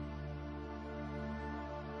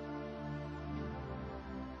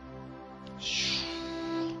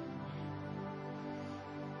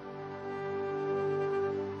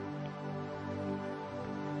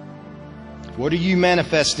 What are you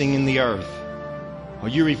manifesting in the earth? Are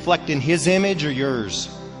you reflecting His image or yours?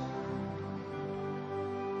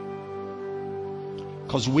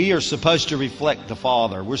 Because we are supposed to reflect the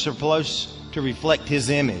Father. We're supposed to reflect His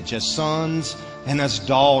image as sons and as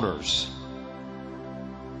daughters.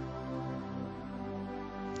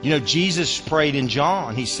 You know, Jesus prayed in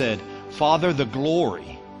John. He said, Father, the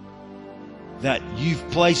glory that you've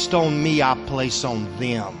placed on me, I place on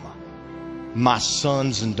them. my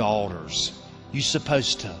sons and daughters. You're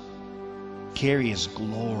supposed to carry His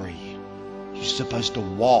glory. You're supposed to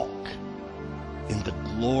walk in the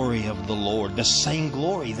glory of the Lord, the same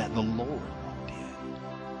glory that the Lord walked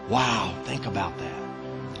in. Wow, think about that.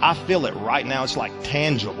 I feel it right now. It's like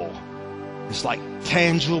tangible. It's like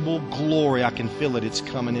tangible glory. I can feel it. It's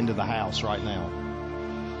coming into the house right now.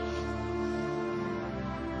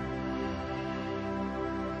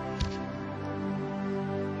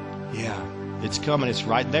 Yeah, it's coming. It's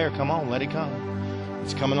right there. Come on, let it come.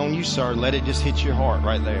 It's coming on you, sir. Let it just hit your heart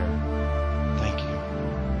right there. Thank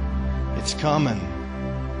you. It's coming.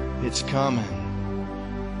 It's coming.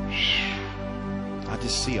 I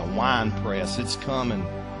just see a wine press. It's coming.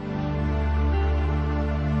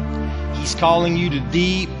 He's calling you to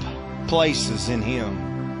deep places in Him.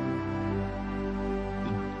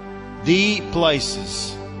 Deep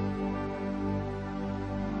places.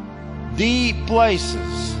 Deep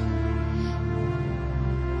places.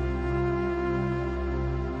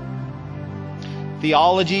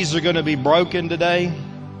 Theologies are going to be broken today.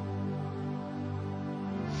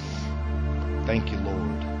 Thank you, Lord.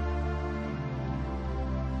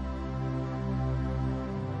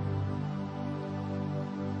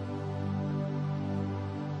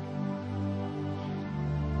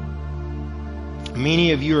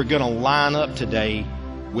 Many of you are going to line up today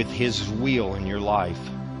with His will in your life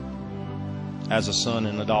as a son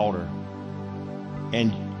and a daughter.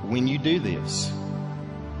 And when you do this,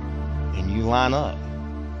 and you line up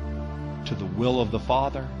to the will of the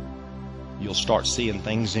Father, you'll start seeing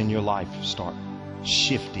things in your life start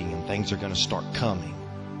shifting, and things are going to start coming.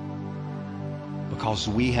 Because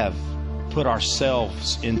we have put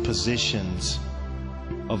ourselves in positions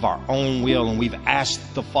of our own will, and we've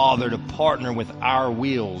asked the Father to partner with our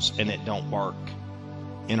wills, and it don't work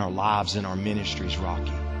in our lives, in our ministries,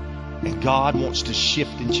 Rocky. And God wants to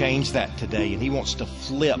shift and change that today, and He wants to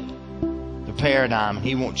flip the paradigm.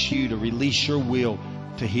 He wants you to release your will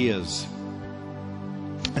to His.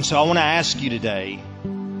 And so I want to ask you today,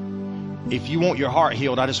 if you want your heart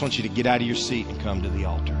healed, I just want you to get out of your seat and come to the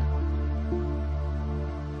altar.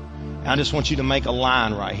 And I just want you to make a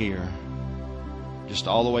line right here, just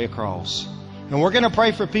all the way across. And we're going to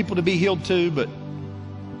pray for people to be healed too, but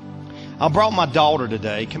I brought my daughter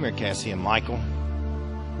today. Come here, Cassie and Michael.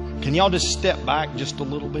 Can y'all just step back just a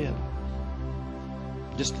little bit?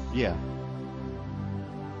 Just, yeah.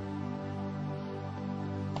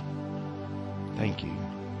 Thank you.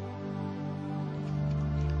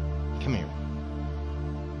 Come here.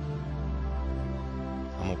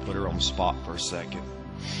 I'm going to put her on the spot for a second.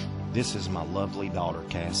 This is my lovely daughter,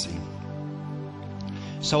 Cassie.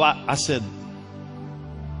 So I said,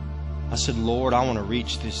 Lord, I want to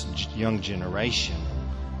reach this young generation.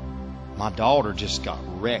 My daughter just got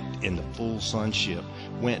wrecked in the full sonship.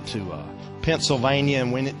 Went to Pennsylvania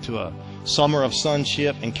and went into a summer of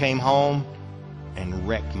sonship and came home and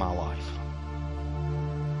wrecked my life.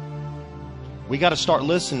 We got to start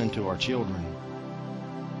listening to our children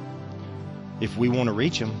if we want to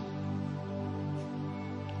reach them.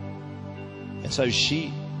 And so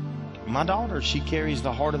my daughter, she carries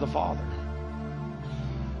the heart of the Father.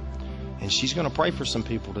 And she's going to pray for some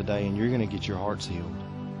people today, and you're going to get your hearts healed.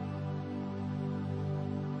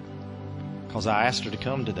 Because I asked her to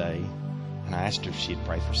come today, and I asked her if she'd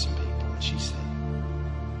pray for some people, and she said,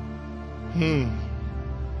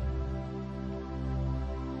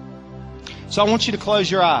 So I want you to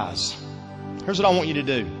close your eyes. Here's what I want you to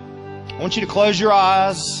do. I want you to close your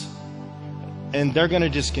eyes, and they're going to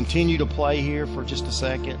just continue to play here for just a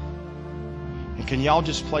second. And can y'all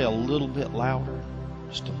just play a little bit louder?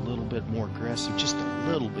 Just a little bit more aggressive, just a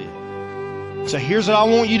little bit. So here's what I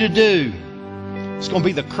want you to do. It's going to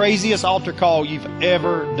be the craziest altar call you've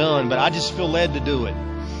ever done, but I just feel led to do it.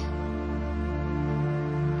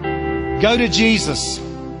 Go to Jesus.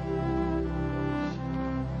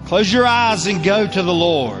 Close your eyes and go to the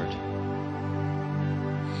Lord.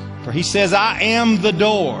 For He says, I am the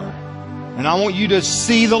door. And I want you to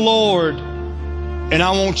see the Lord, and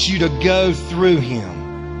I want you to go through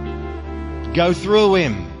Him. Go through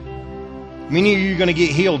Him. Many of you are going to get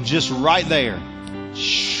healed just right there.